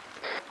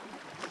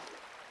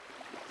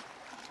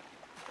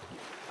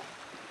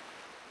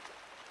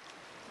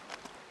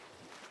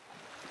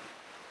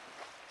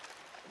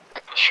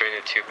 Straight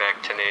at 2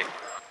 back 10-8.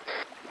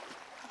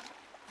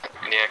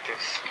 Any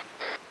actives?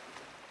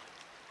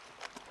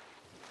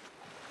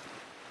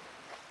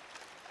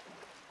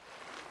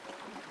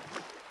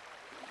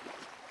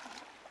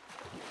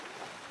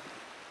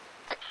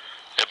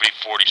 Deputy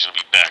 40's gonna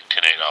be back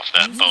 10-8 off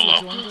that User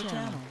bolo. joined your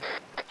channel.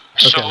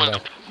 So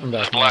I'm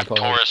back. the black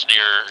Taurus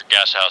near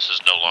Gas House is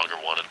no longer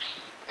wanted.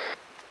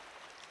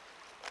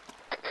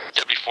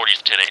 Deputy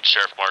 40's 10-8,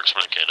 Sheriff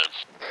Marksman Cannon.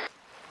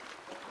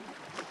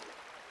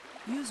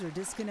 User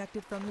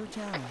disconnected from your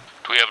channel.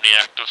 Do we have any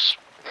actives?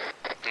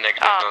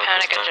 Negative. Oh,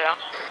 Panic at jail.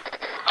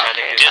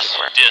 Panic Okay, is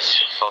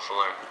Dis. false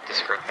alarm.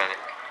 Disregard Panic.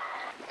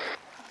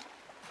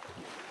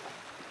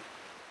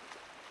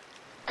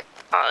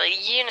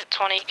 Unit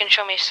 20, you can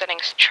show me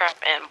settings trap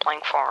in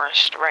Blank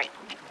Forest, right?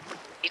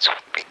 It's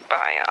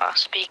by,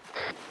 speak.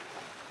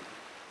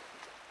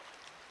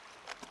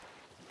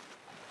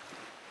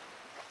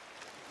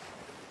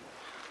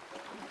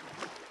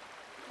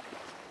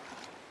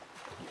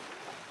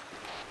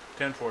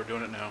 Ten 4,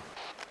 doing it now.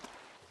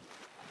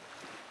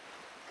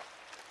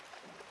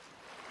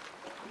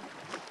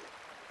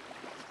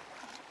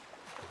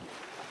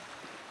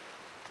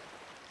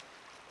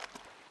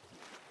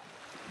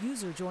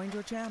 User joined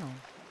your channel.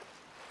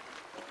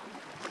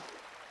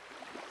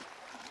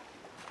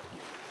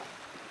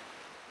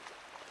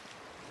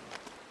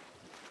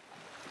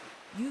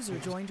 User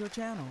joined your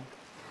channel.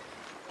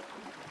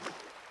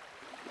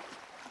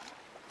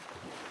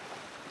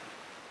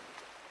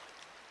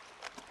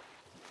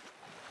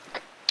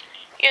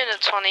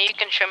 Unit 20, you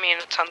can show me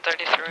Unit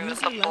 1033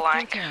 with User the left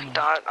black your channel.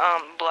 dot,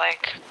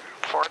 black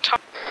Ford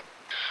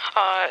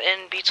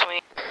in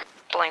between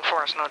Blank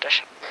Forest, no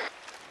addition.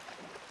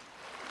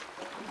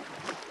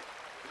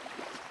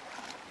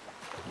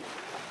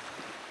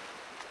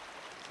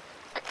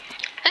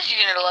 This is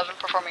Unit 11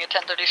 performing a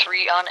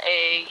 1033 on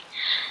a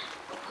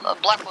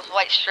black with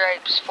white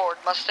stripes Ford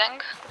Mustang.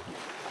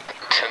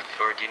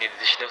 10-4, do you need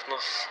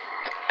additionals?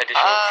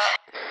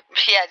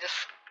 Yeah,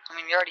 I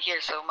mean, you're already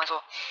here, so might as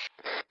well.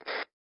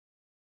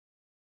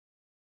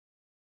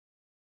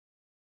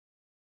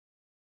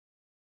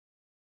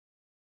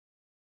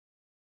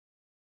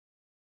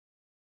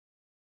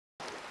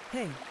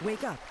 Hey,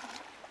 wake up.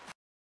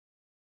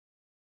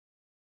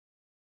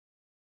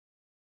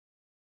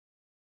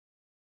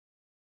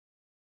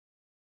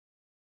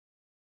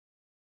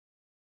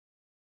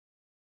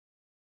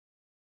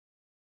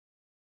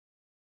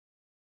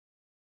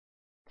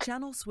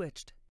 Channel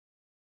switched.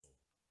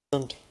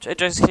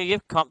 Joyce, can you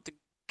give comp to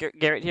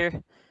Garrett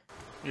here?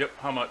 Yep,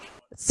 how much?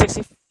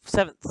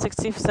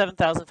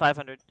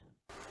 67,500.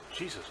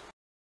 Jesus.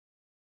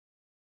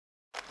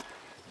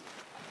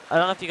 I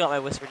don't know if you got my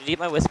whisper. Did you get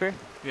my whisper?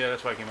 Yeah,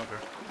 that's why I came up here.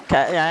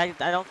 Okay, yeah,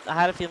 I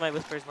had a feeling my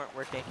whispers weren't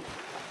working.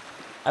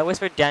 I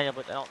whispered Daniel,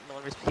 but I don't. No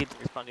one he didn't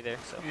respond either.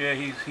 So. Yeah,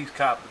 he's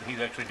cop, but he's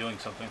actually doing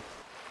something.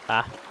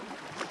 Ah.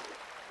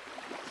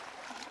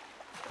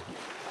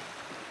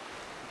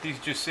 He's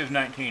just Civ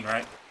 19,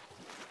 right?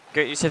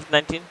 Great, you Civ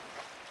 19?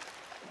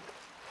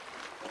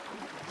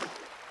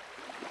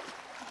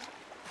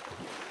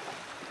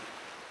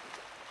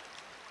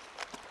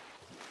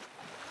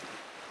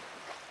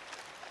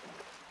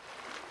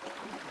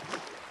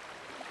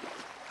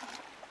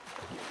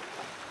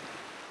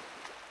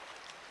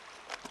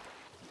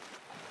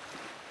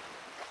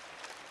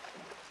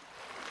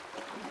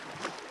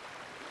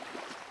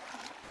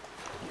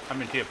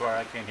 I'm in TFR,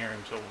 I can't hear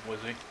him, so was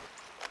he?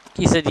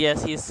 He said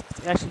yes, he's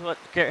actually what,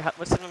 Garrett,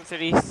 what's the number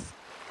 30?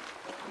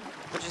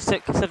 What's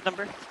your Civ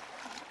number?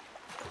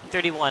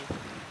 31.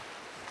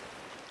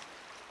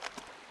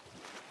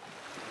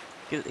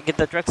 Get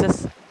the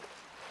Drexus?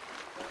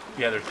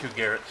 Yeah, there are 2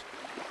 Garretts.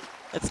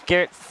 It's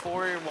Garrett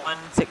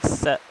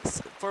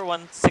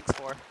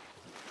 4164.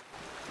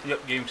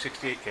 Yep, game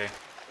 68K.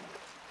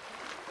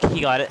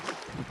 He got it.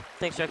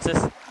 Thanks,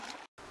 Drexus.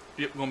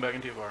 Yep, going back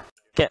in TFR.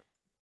 Okay.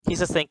 He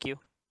says thank you.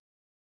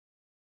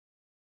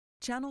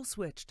 Channel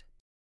switched.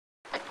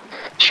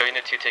 Show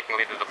Unit 2 taking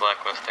lead of the Black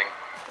Mustang.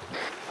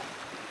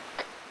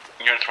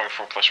 Unit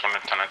 24 plus 1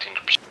 at 1019.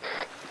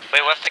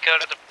 Wait, what's the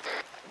code of the...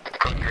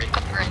 Code green.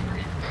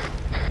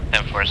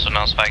 10-4, so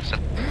no spikes.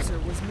 User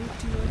was moved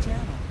to your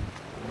channel.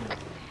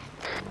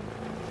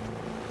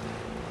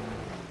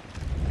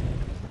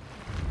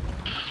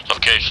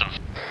 Location.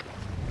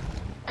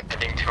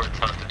 Heading towards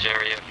hostage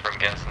area from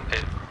gas and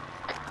pit.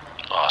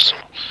 Awesome.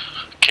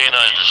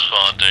 K9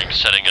 responding,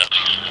 setting up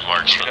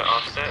marksman. Shoot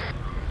offset.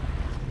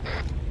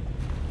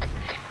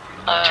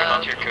 Turn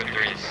off your code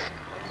 3s.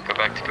 Go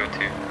back to code 2.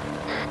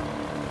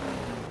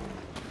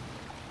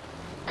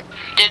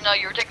 Didn't know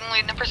you were taking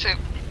lead in the pursuit.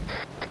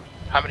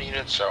 How many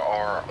units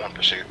are on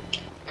pursuit?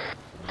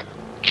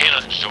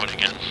 K9's joining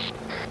in.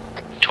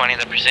 20 in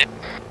the pursuit.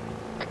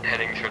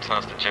 Heading towards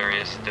hostage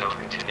area, still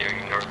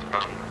continuing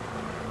northbound.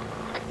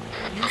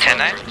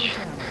 10-9.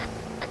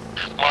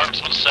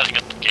 Marksman setting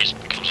up in case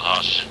it becomes a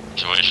hostage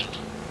situation.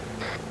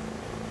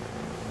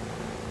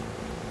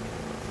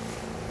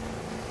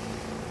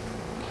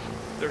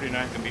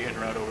 .39 can be en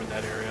route over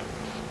that area.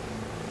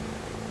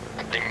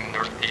 Heading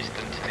northeast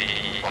into the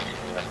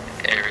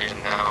area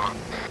now.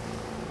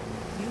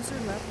 User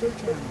left your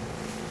channel.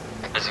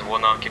 There's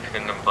one occupant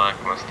in the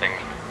Black Mustang.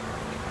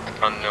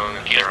 Unknown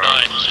if they're K9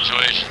 on.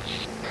 situation.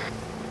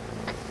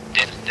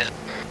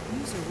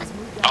 User was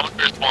moved I'm out.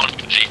 gonna respond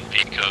to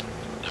GP code.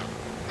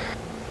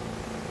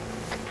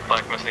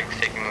 Black Mustang's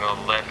taking a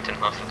left in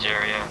hostage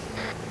area.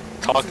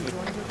 User joined your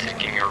channel.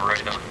 Taking a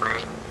right off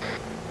road.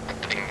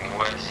 Heading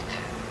west.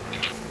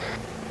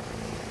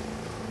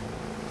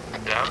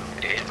 Down.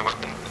 He has a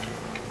weapon.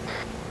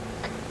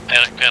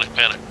 Panic, panic,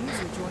 panic.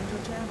 User joined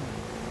your channel.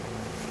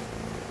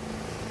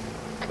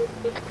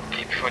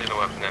 He pointed a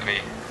weapon at me.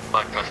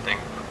 Black Mustang.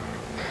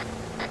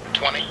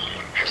 20.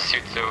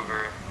 Pursuit's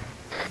over.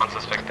 One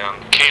suspect down.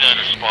 K9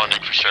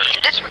 responding for sure.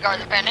 Disregard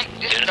the panic.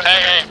 Disregard the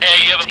Hey, panic.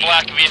 hey, you have a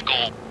black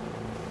vehicle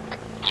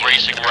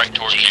racing right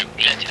towards you.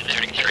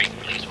 1033,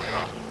 please move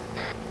on.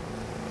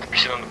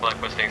 Pursuit on the Black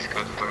Mustang's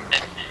code 4.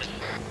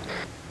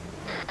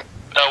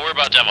 No, we're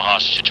about to have a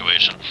hostage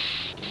situation.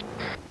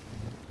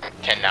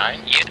 10-9.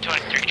 Unit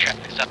 23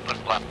 traffic's up with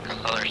black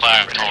colors.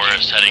 Black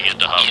Taurus heading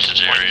into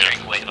hostage area.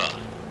 Wave up.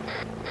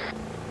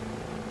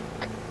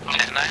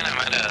 10-9, I'm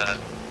at a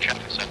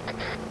traffic stop.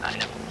 I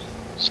am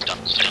stuck.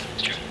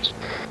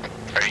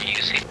 Are you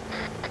using?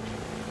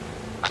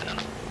 I don't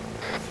know.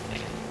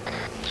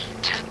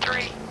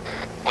 10-3.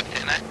 What,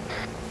 10-9?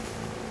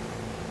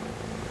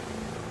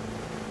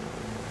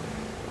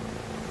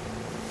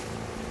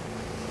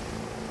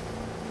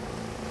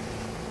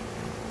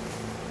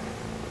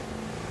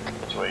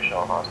 Situation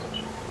on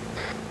hostage.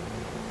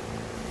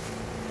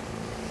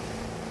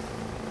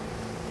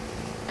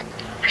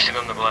 Pursuit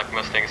on the Black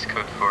Mustang's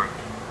code 4.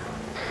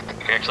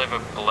 We actually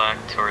have a black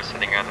Taurus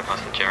heading out of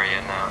hostage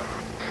area now.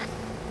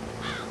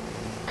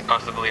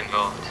 Possibly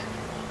involved.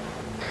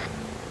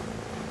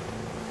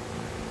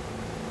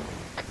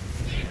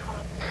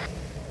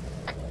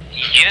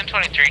 Unit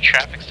 23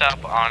 traffic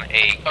stop on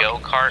a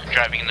go-kart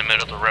driving in the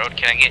middle of the road.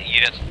 Can I get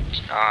units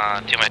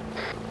to my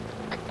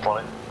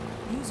 20.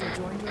 User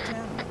joined your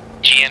channel.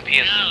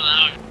 GNP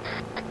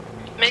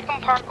is... Make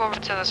them park over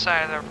to the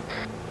side of the...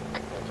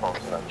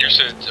 You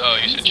said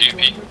User joined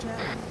GP. your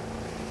channel.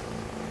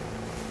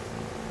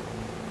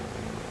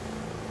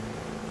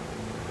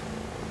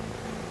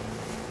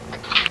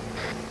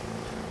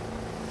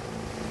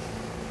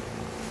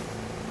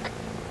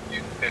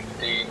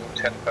 U15,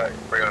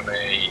 1033 on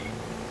a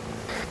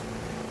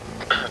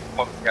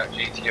Pontiac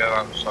GTO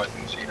outside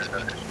Casino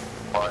Village.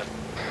 5.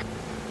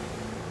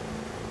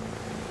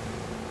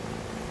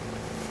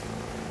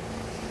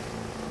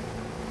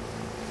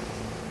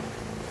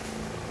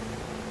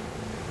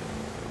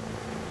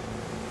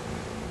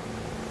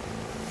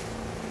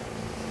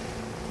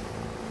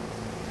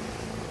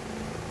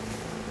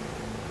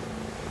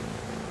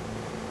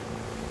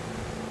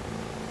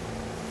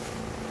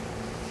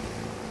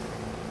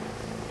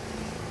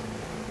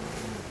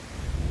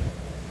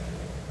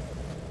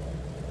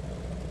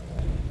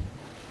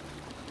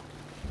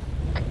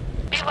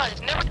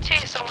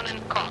 see someone in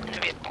the car in the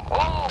vehicle.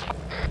 Oh!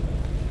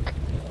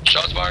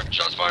 Shots fired,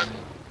 shots fired.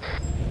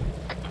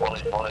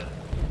 20.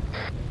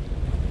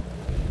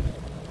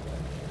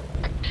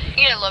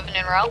 Unit 11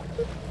 en route.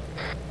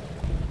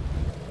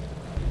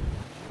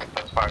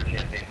 Shots fired,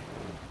 GMP.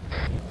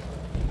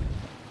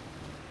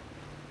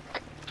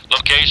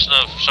 Location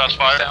of shots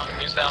fired.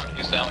 He's down.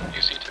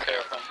 UC took care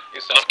of him.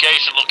 He's down.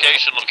 Location.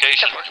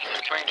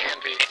 Between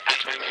GNP.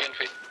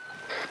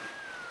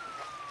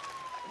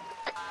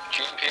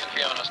 GNP and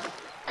Fiona.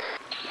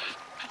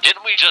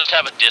 Didn't we just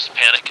have a disc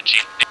panic at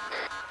GP?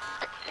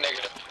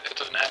 Negative.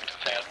 It's an active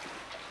fan.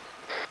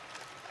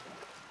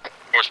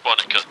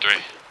 Corresponding code 3.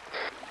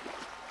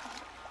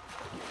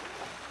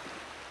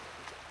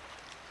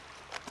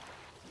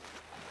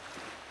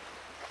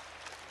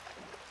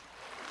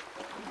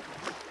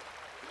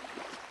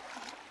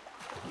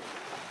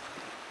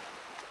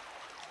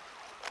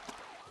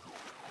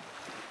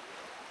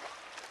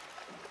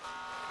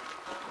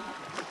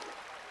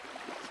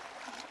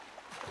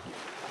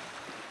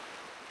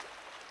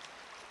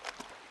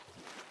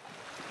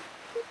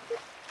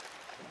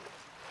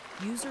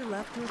 User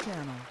left your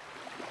channel.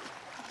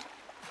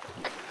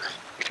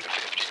 Can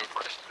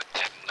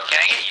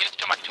I get used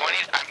to my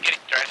 20s? I'm getting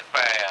threatened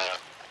by a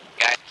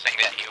guy saying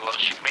that he will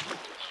shoot me.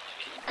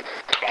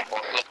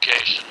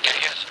 Location. Can I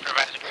get a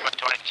supervisor to my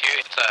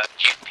 22? It's a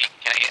GP.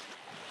 Can I get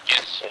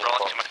units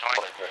rolling to my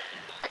 20?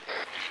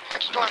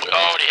 We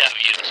already have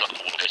units on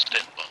the way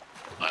standby.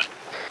 Alright.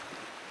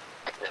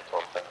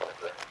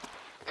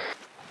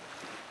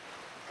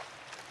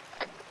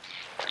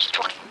 It's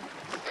 20.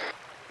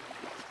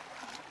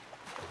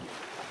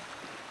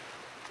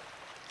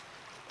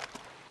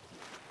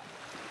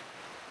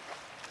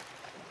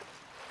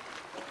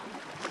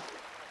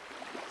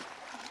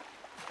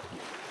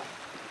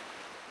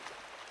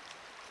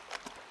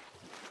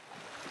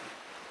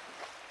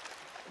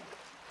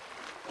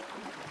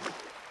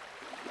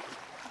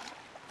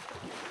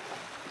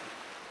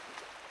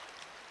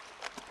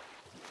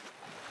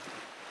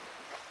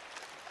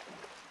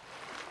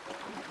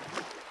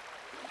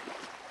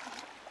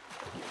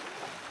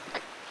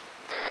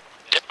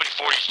 Deputy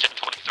 40's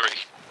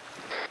 1023.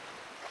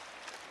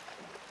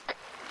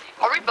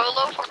 Are we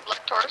Bolo for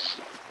Black Taurus?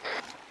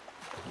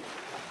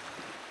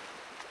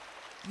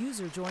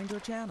 User joined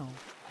your channel.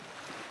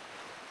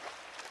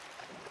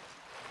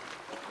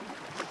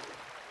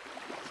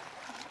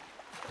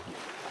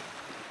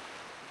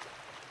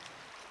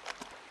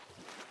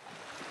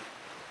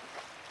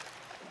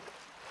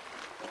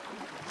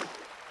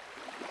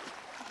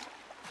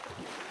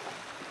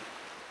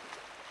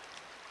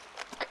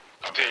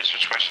 Okay,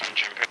 situation on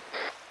GMP.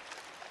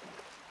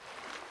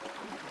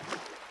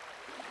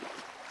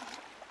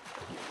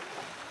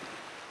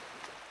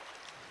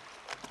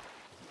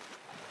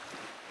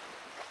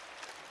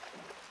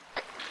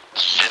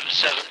 Sim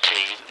 17,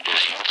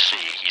 as you can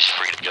see, he's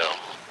free to go.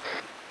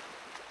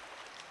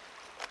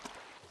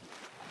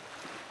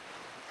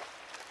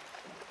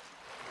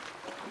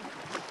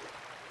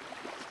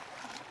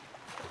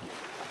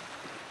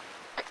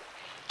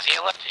 Is he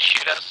left to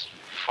shoot us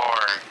for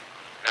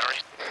no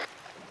reason?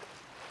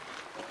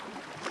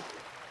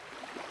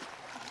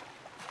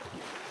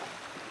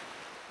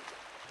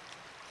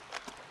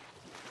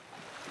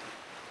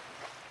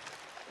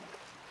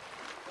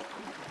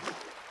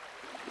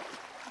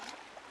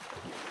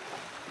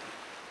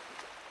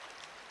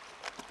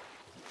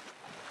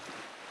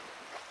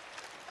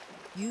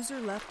 User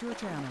left your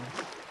channel.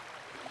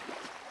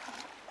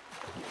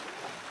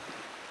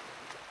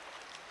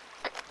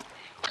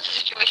 What's the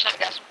situation on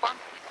gas farm?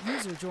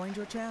 User joined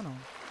your channel.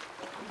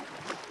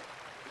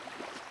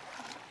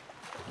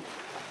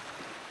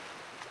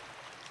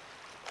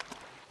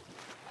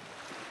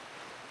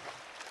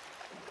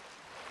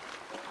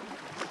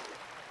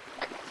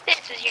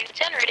 This is Unit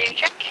 10, radio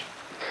check.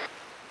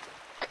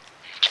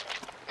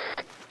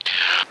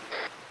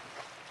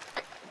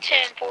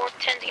 10-4,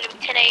 10's gonna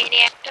be 10A, any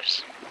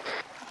actives?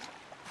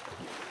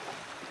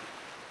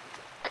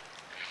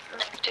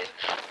 Negative.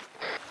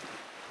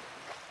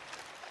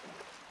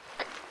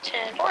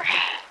 10-4.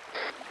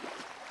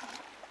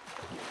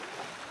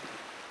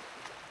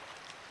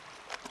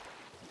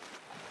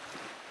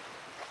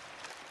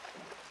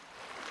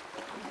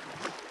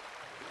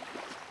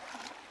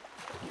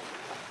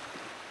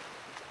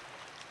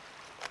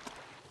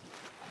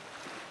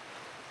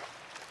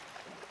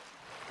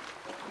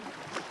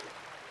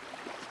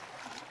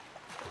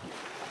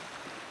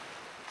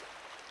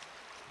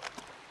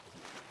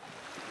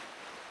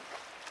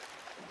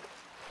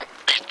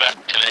 He's back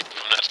connected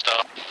from that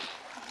stop.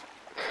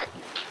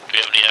 Do we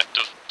have any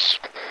actives?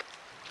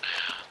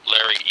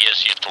 Larry,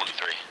 ESU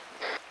 23.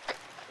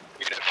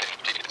 Unit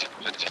 15,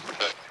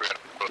 1033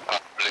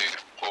 on blue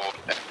Ford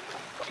F.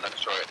 I'm not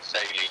sorry, it's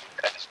Saline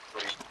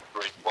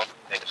S331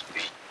 ASP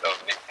of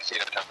Nick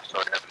Casino Town,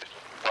 sorry, no,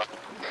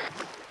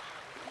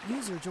 1.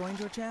 User joined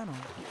your channel.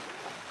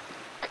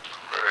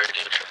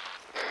 Radio check.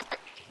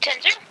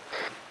 10-0.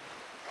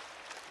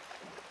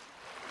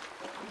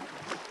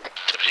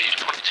 Deputy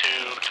 22,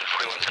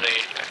 1041 today,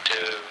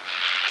 active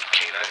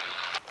K9.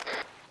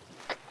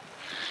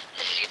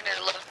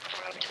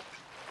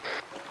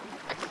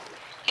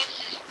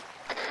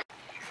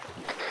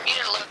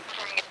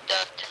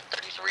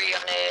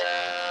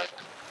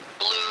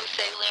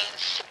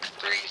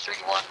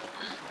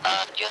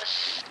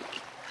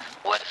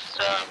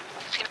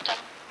 casino time?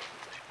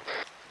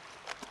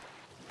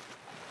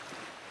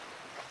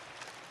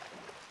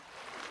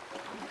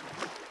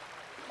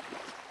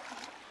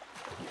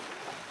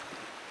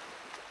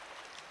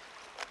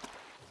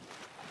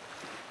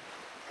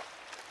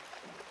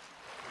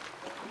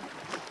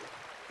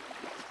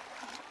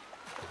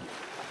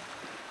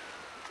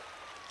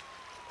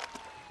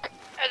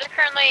 Are there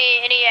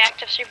currently any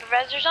active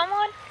supervisors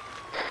online?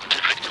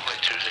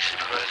 Tuesday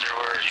supervisor,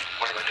 or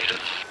when do I need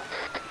it?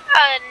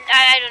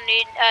 I don't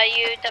need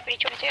you, Deputy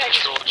 22. I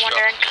just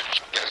wondering.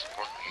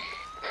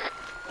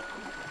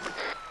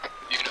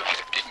 Unit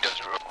 15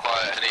 doesn't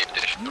require any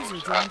additional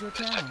User joined your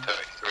channel.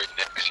 1033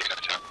 next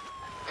unit time.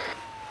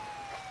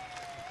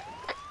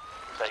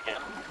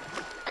 Second.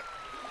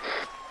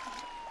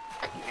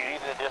 You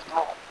need an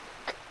additional?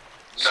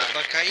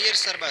 Bakair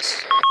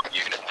serbest.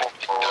 Unit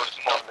 15 does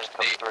not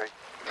need.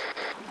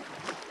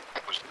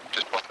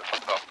 Just one the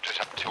fuck off. Just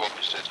have 2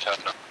 officers turn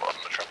up on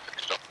the traffic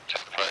stop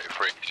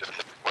 1033, so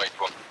the wait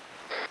one.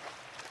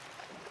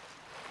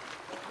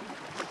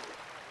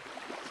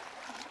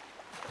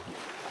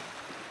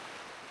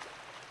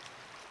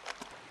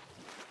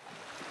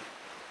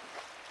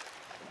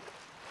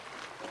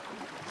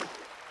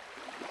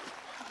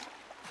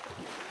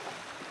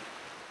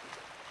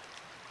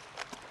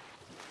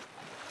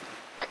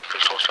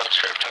 Control start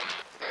sheriff time.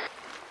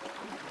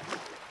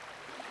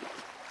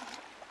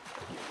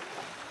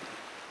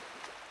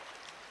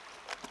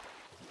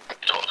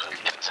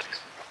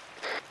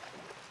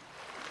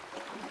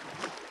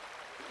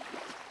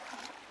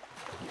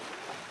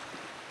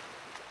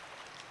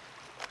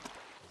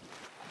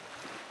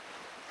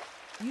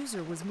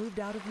 User was moved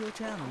out of your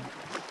channel.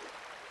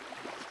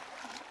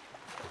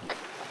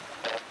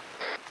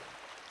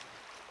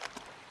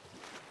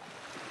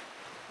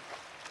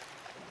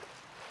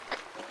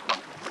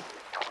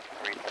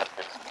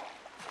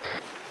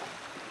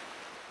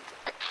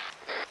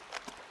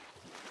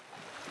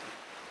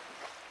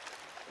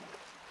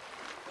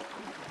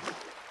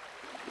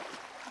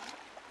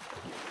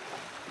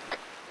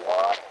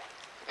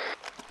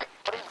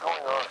 What is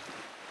going on?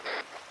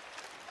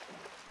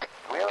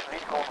 Do we have a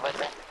vehicle in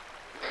there?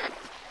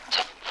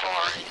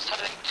 10-4, he's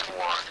heading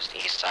towards the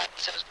east side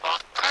of his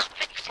block. Car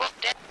 50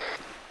 slowed down.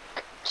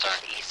 Sorry,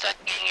 the east side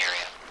gang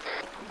area.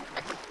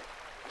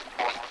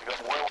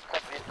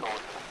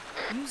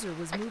 User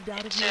was moved out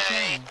of It's your a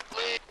channel.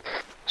 blue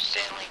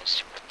sailing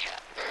super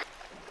cat.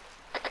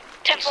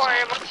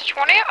 10-4, what's the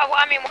 20? Oh,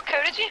 I mean, what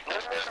code is he?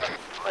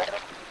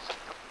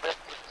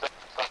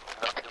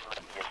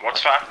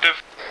 What's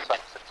active?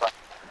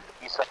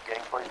 East side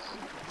gang, please.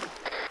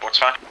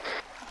 What's active?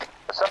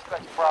 The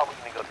suspect's probably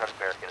going to go try to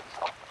barricade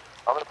himself.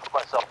 I'm going to put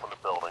myself in the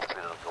building so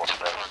he doesn't go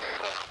upstairs.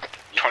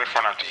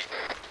 2419.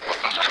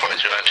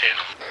 2219.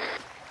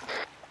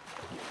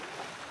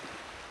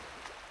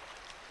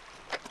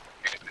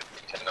 Unit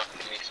 15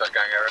 1019 east side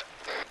gang area.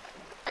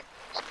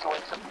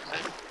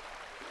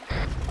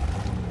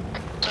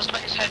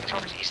 Suspect is heading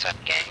towards the east side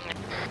gang.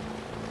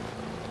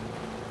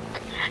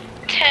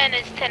 10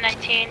 is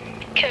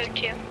 1019, code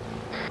 2.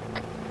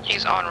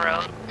 He's on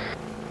road.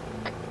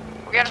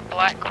 We got a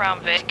black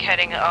Crown Vic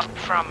heading up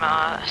from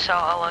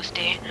cell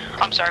LSD.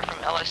 I'm sorry, from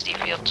LSD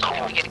field, so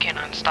can we get a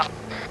canine stop?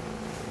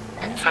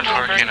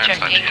 Bird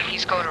checking,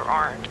 he's code or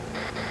armed.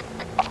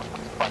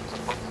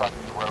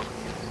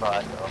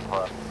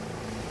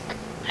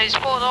 He's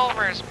pulled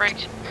over, his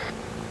brakes.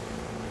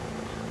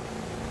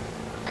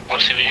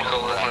 What's the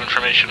vehicle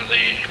information of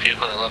the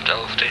vehicle that left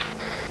LFD?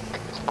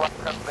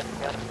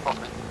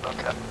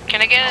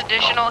 Can I get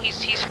additional? He's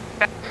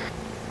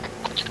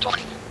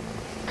 20.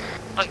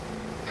 Like,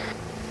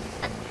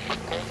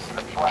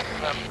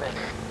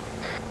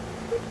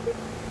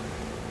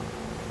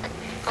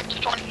 Up to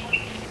 20.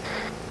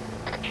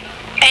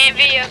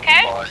 AMV,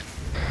 okay?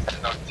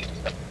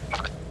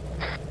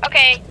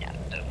 Okay,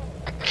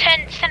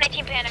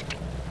 1018 panic.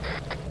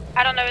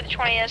 I don't know where the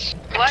 20 is.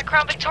 Black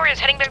Crown Victoria's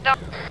heading back down.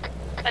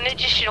 I need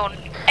just shield.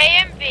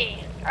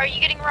 AMV, are you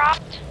getting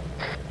robbed?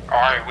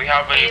 Alright, we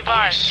have a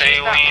blue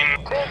saline.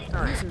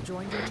 User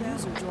joined your channel.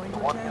 User joined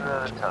your One channel.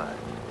 unit at a time.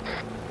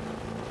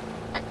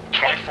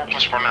 24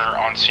 plus runner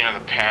on scene of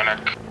the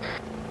panic.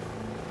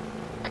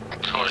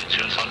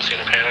 22 is on scene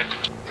of panic.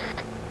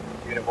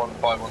 Unit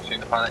 15 on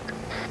scene of panic.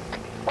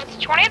 What's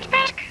the 20 at the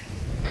back?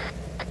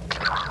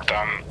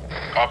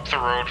 Up the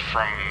road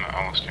from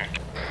LSD.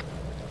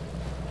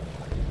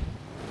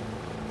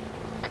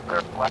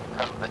 There's Black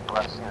Convict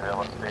last seen at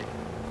LSD.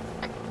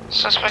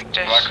 Suspect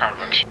is. Black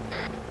convict.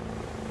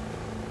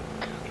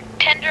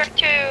 10 direct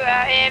to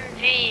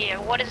AMV.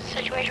 What is the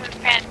situation with the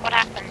panic? What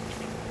happened?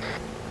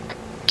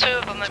 2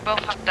 of them, they both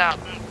hopped out.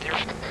 And they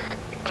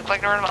looked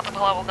like they were about to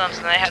pull out guns,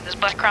 and they had this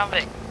black Crown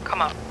Vic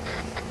come up.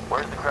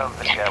 Where's the Crown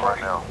Vic at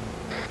right now?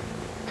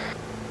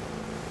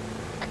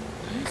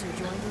 User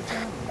joined your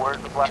channel.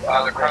 Where's the Black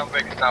The Crown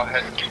Vic is now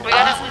heading towards. We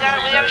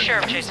got a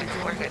sheriff chasing.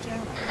 We're good.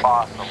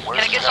 Awesome. Can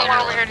I get someone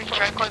over here to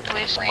check quick,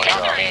 please? A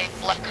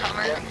black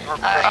Hummer.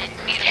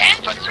 Need a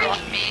inspector on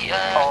me,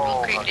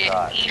 Oh Mill my Creek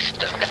God.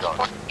 east of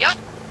Gunport. Yep.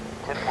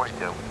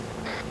 1042.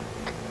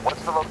 What's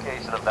What's the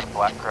location of that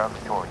black Crown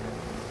Victoria?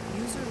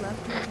 User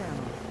left your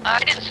channel. I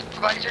did a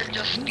supervisor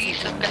just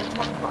east of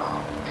Bensport.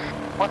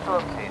 What's the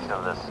location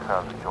of this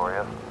Crown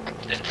Victoria?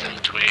 It's in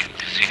between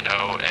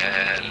Casino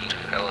and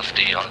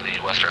LSD on the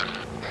west road.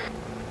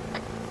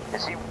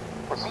 Was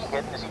he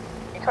hidden? Is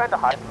he trying to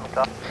hide from the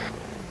cops?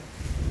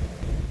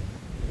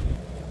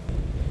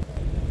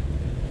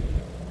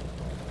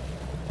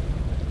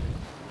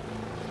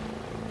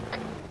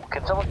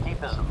 Can someone keep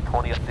his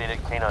 20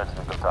 updated canines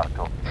and go talk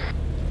to him?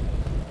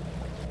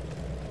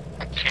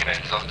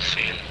 Canine's on the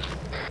scene.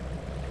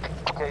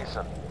 Okay,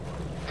 son.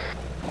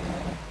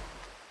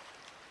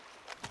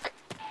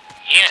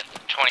 Unit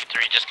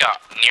 23 just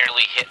got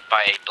nearly hit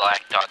by a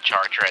black Dodge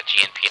Charger at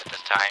GNP at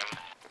this time.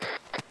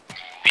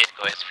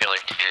 Vehicle is failure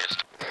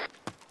diffused.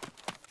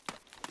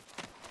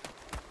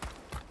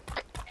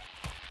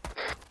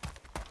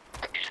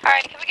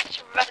 Alright, can we get a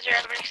supervisor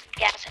over to some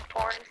gas and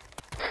porn?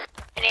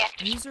 Any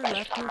active User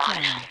left your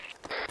channel.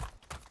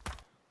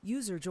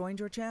 User joined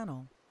your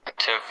channel.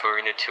 10-4,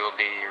 Unit 2 will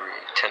be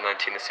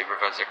 1019, the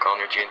supervisor calling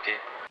your GNP.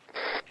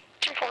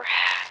 10-4,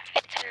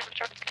 it's 10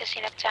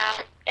 casino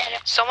town.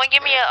 Someone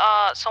give me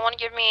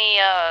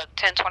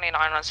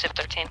 1029 on SIP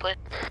 13, please.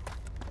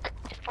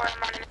 10-4,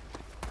 I'm on it.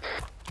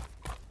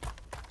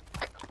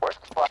 Where's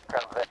the black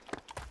Crown Vic?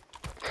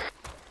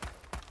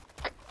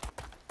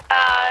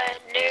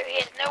 No, he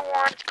has no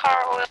warrants,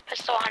 car, oil,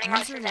 pistol, hunting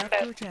User license, and left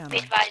your boat. channel. Be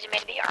advised he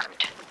may be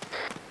armed.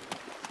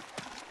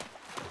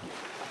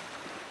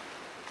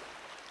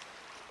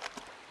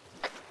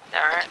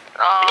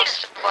 Alright,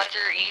 supervisor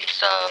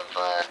east of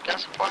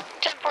Bensport.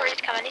 10-4, he's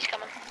coming, he's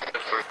coming.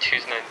 For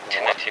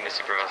 1019, the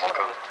supervisor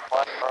call.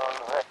 Black Crown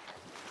Vic.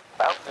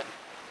 Found it.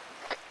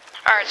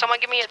 Alright, someone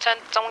give me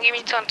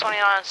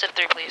 1029 on SIP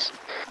 3, please.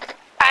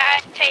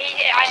 I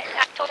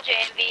told you,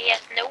 MV, he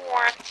has no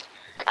warrants.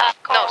 Car,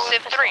 No, oil,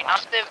 SIP pistol, 3, not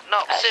SIP, no,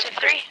 SIP SIP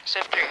 3. 3?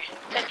 SIP 3.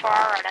 10-4,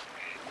 I'll run it.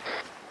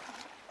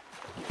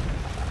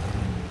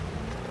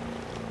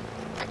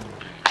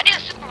 I need a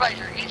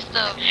supervisor east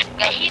of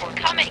He's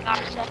coming,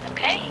 officer,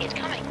 okay? He's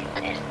coming.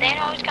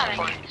 Daniel is coming.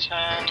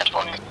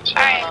 10-22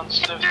 Alright, on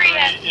SIP SIP 3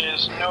 has... 3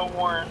 is no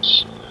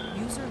warrants,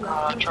 User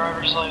left your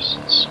driver's channel.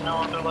 license, no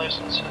other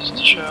licenses to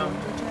User show,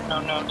 joined your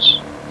no channel. notes.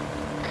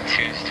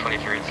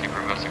 223,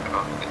 supervisor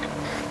call.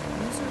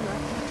 User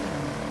left your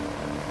channel.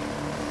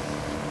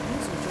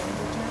 User joined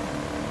your channel.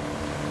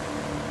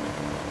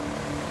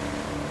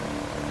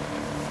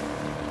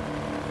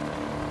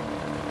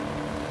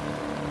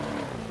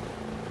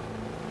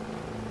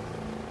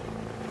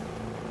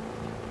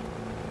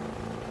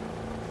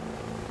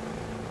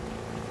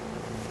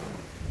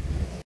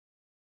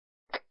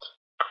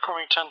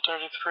 Performing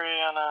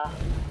 1033 on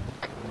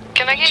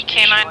Can I get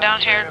K9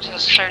 down here to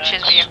search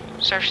his vehicle?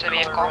 Search the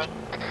vehicle.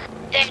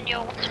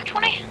 Daniel, what's your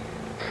 20?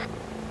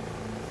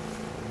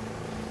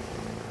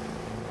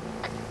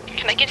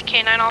 Can I get a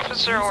K9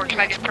 officer, or can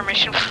I get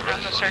permission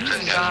from the search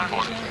his,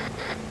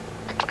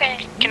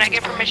 Okay. Can I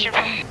get permission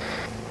from...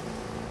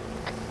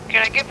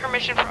 Can I get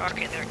permission from...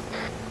 Okay, there.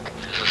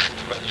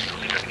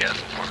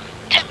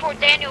 10-4,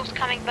 Daniel's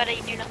coming, but I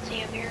do not see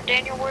him here.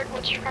 Daniel Ward,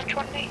 what's your front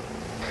 20?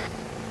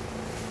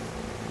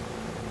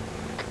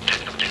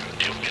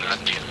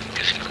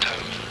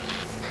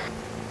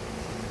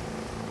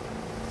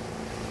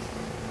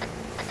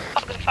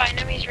 I'll go find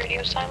him, he's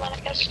radio silent, I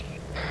guess.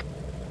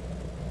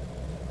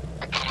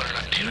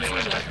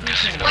 User left your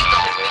channel.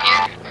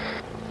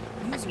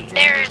 User joined your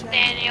There's channel.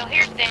 Daniel,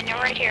 here's Daniel,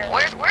 right here.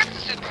 Where's the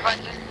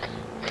supervisor?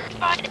 It's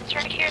fine, it's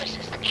right here,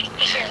 assistant chief,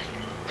 here.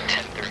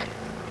 10-3.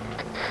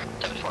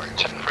 10-4.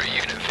 10-3,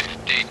 Unit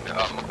 15.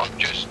 I'm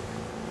just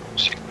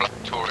seeing Black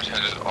Taurus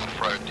headed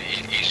off-road.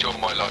 He's on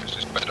my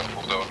license bed off,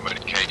 although I'm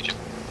medicated.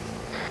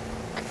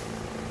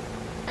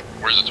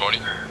 Where's the 20?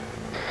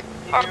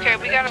 Okay,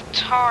 we got a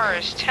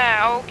Taurus.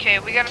 Okay,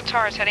 we got a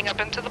Taurus heading up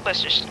into the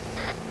blisters.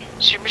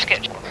 Super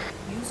schedule.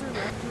 User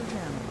left your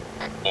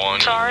channel. 1.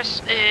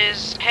 Taurus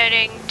is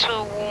heading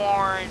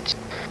towards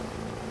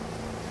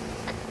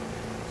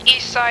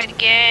East Side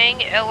Gang,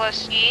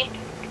 LSE.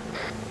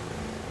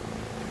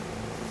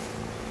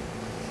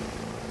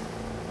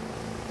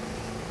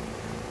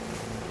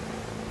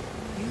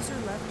 User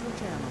left your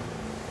channel.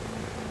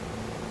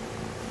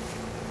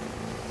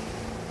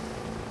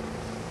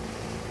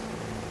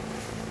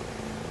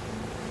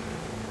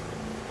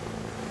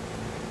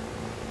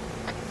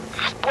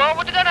 Well,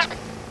 what did that happen?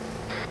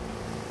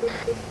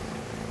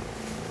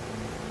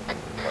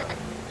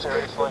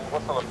 Seriously,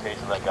 what's the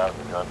location of that guy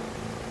with the gun?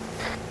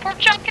 Pork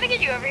chop, can I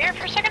get you over here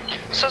for a second?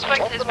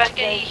 Suspect is back.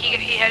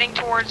 He heading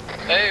towards.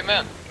 Hey,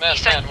 man,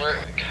 we're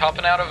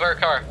hopping out of our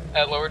car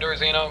at Lower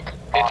Dorzino,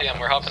 ATM.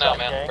 We're hopping out,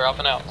 man. We're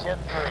hopping out.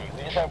 10-3,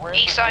 we just have we're in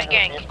East Side pursuit of a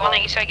Gang. vehicle- On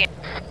the East Side Gang.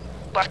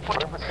 Blackpool.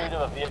 We're in pursuit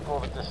of a vehicle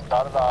that just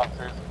spotted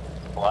officers.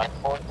 Black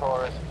Ford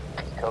Taurus.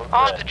 Code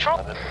On red. patrol.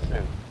 I'm in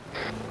pursuit.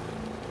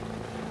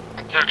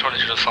 Unit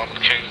 22 to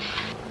Solomon King.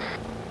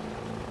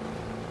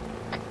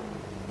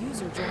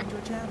 User joined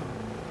your channel.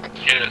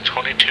 Unit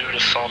 22 to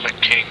Solomon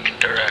King,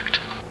 direct.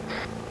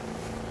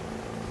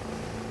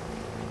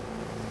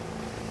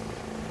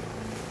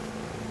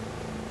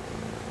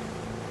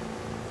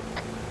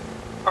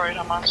 Alright,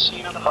 I'm on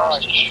scene of the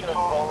hostage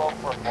call.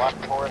 For Black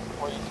Forest,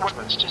 please.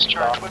 Weapons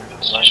discharged.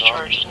 Weapons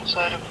discharged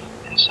inside of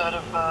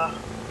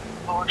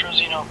Lower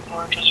Drozino.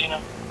 Lower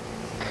Drozino.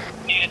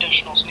 Need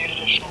additionals. Need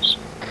additionals.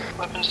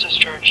 Weapons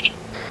discharged.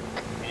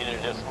 Need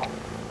additional.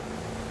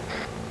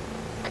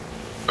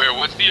 Wait,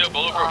 what's the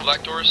bullet for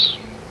Black Taurus?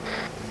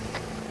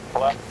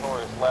 Black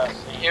Forest last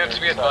seen. You have to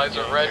be advised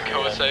a red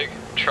Koaseg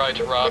tried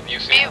to rob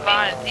UC. Be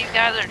advised, these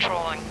guys are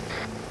trolling.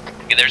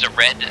 Okay, there's a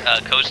red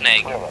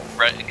Koznag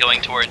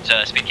going towards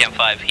Speed Camp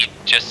 5. He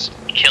just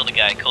killed a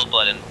guy cold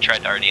blood and tried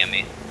to RDM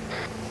me.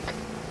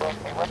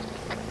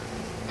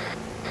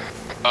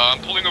 I'm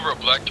pulling over a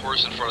Black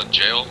Taurus in front of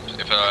jail,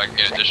 if I can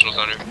get additionals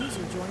on here.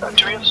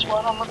 Do we have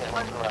SWAT on the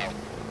plane?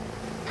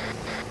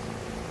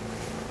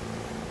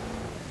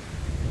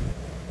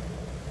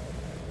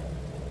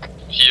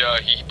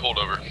 He pulled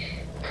over.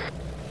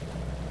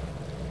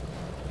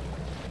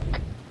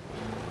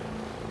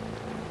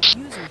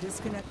 User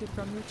disconnected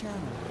from your channel.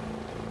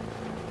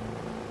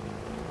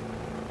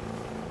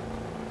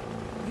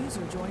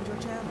 User joined your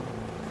channel.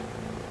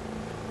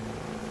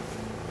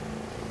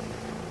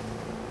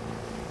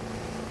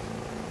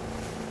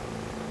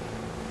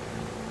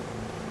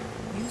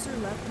 User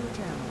left your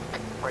channel.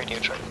 Radio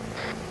check.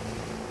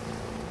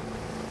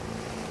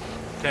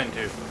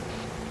 10-2.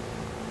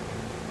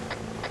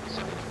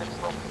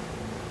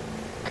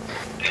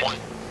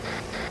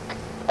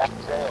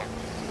 Jail.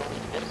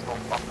 Additional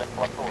from that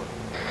Black Forest.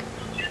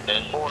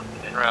 10-4,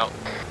 en route.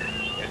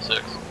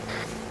 6.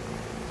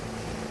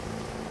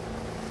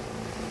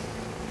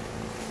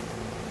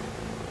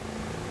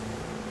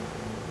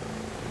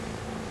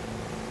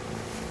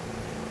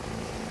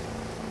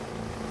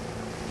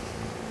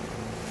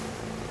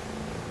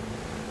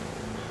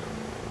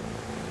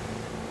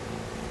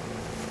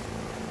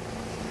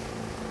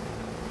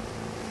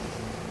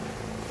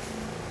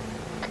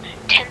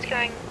 Ten's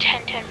going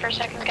 10-10 for a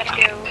second. Gotta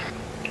go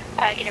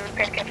get a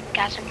repair kit from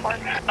gas import.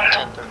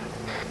 10-3.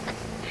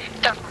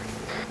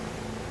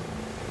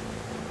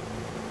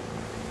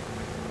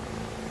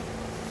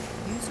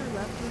 User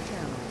left your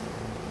channel.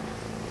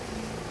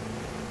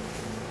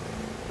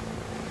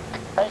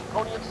 Hey,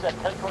 Cody and Seth,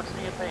 head towards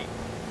DMP.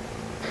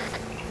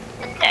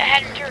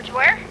 Heading towards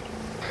where?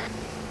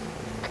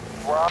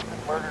 Robbed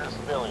and murdered a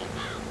civilian.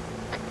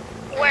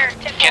 Where?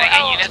 10-4. Can I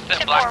get units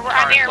to Black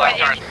I'm here Black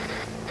with Taurus? you.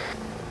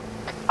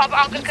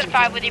 I'll go code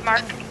 5 with you,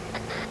 Mark.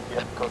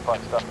 Yeah, code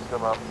 5 stuff is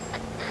coming up.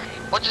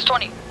 What's this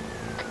 20?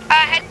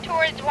 Heading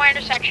towards Y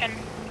intersection.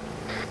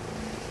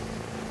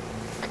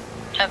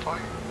 10-4.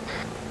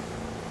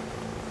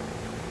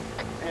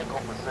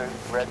 Vehicle pursuit,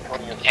 red,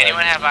 Cody and Seth.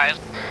 Anyone have eyes?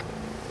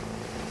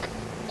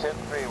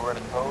 10-3, we're in a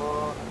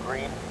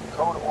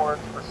code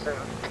orange pursuit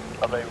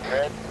of a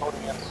red Cody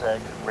and Seg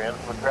who ran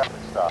from a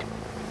traffic stop.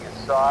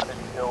 He shot and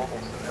killed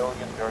a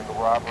civilian during the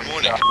robbery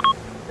stop.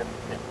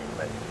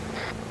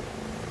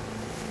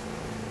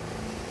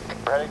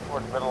 We're heading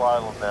towards Middle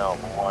Island now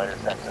from Y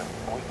intersection.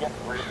 Can we get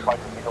the rear by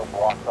Casino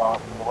blocked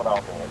off? Someone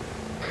out there.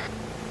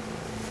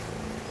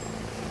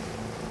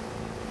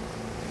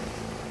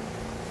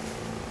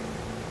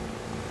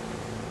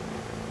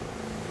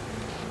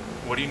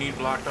 What do you need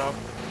blocked off?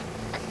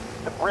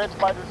 The bridge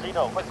by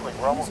Drozino, quickly,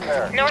 we're almost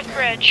there. North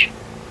Bridge.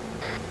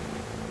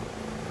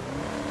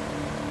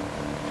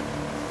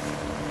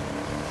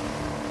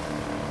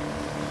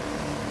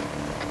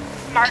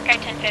 Mark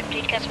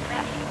I-1050 to get some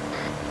ref.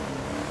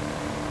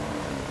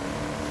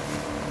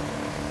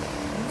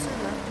 User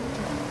left your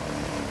channel.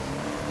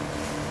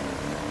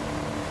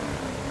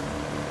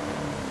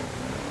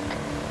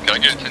 Can I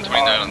get a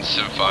 1029 on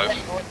Civ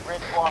 5? North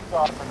bridge blocked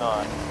off or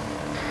not?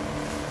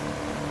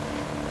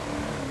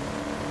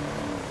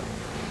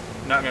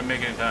 Not gonna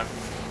make it in time.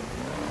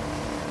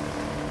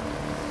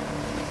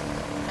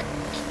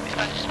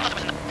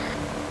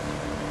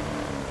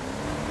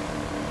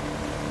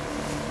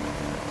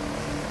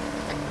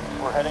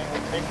 We're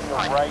taking a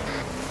right,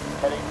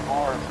 heading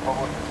towards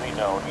Lower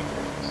Casino. We need to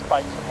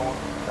spike some Lower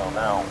Casino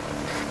now.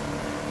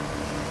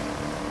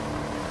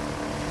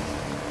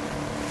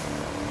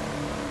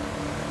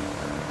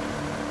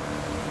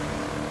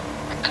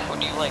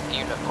 Would you like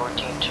Unit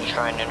 14 to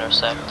try and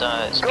intercept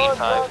Speed Good,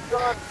 5?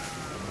 good.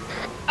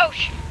 Oh,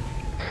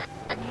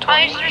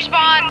 please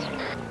respond.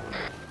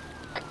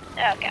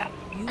 Okay.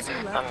 User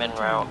left I'm en your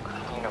route.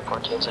 channel. Unit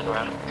 14's en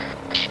route.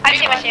 I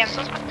see him.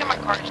 My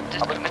car just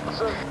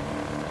disconnected.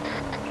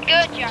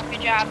 Good job,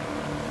 good job.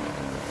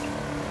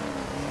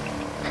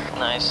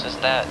 Nice. Is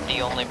that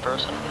the only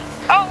person?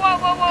 Oh,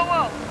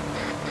 whoa.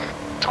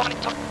 20.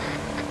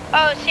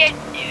 Oh, see,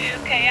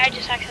 okay, I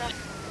just accidentally.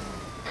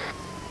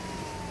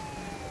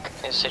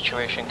 Is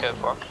situation code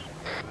 4?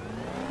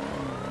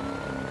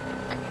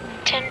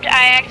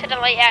 I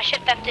accidentally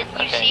shift that to UC.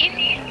 Okay.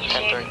 UC.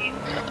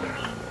 10-3.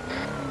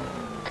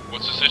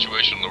 What's the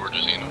situation, Lower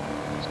Drozino?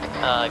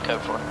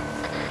 Code 4.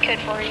 Code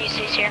 4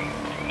 UC's here.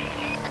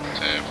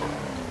 10-4.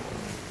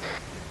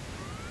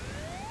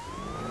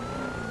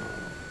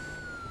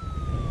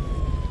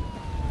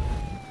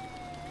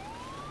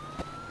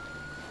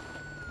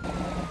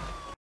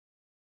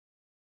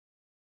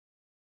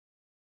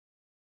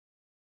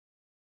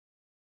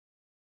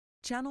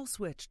 Channel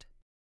switched.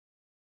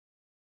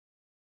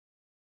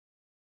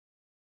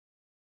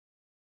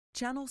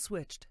 Channel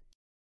switched.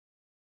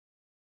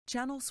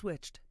 Channel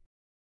switched.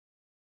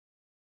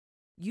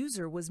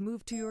 User was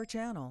moved to your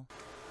channel.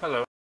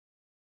 Hello.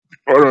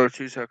 Hold on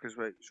 2 seconds,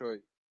 wait, sorry.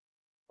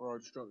 I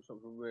just drunk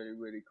something really,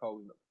 really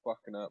cold and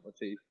fucking out my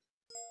teeth.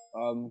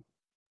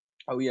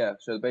 Oh yeah,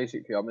 so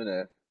basically I'm in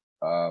here,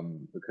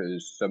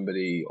 because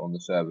somebody on the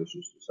service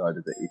just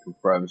decided that he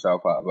could throw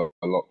himself out of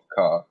a locked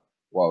car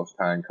whilst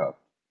handcuffed.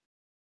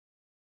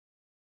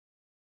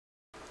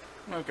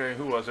 Okay,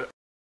 who was it?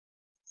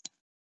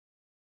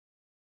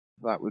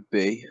 That would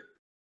be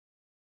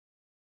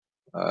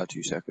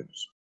 2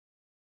 seconds.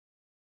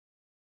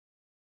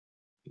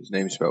 His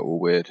name's spelled all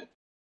weird.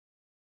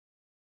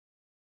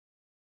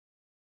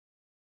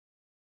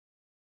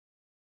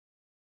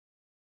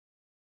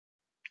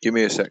 Give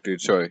me a sec,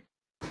 dude, sorry.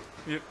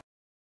 Yep.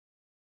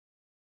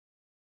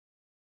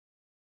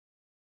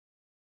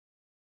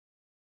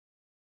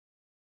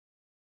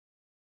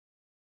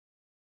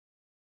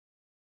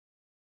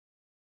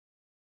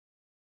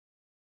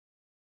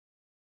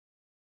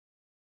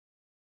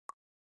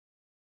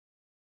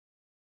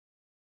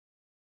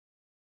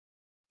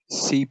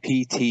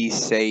 CPT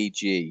Say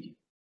G.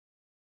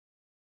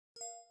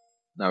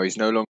 Now he's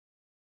no longer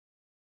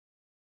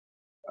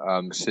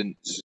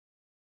since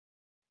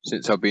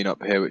I've been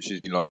up here, which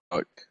has been like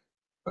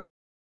I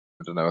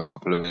don't know, a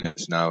couple of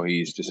minutes now,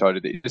 he's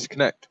decided that he'd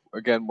disconnect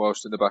again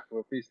whilst in the back of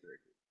a police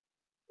vehicle,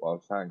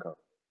 whilst handcuffed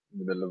in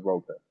the middle of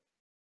roleplay.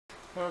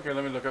 Okay,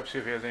 let me look up, see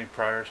if he has any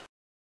priors.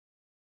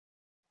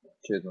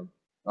 Cheers,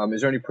 man.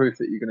 Is there any proof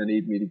that you're going to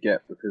need me to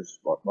get, because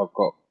like, I've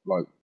got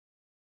like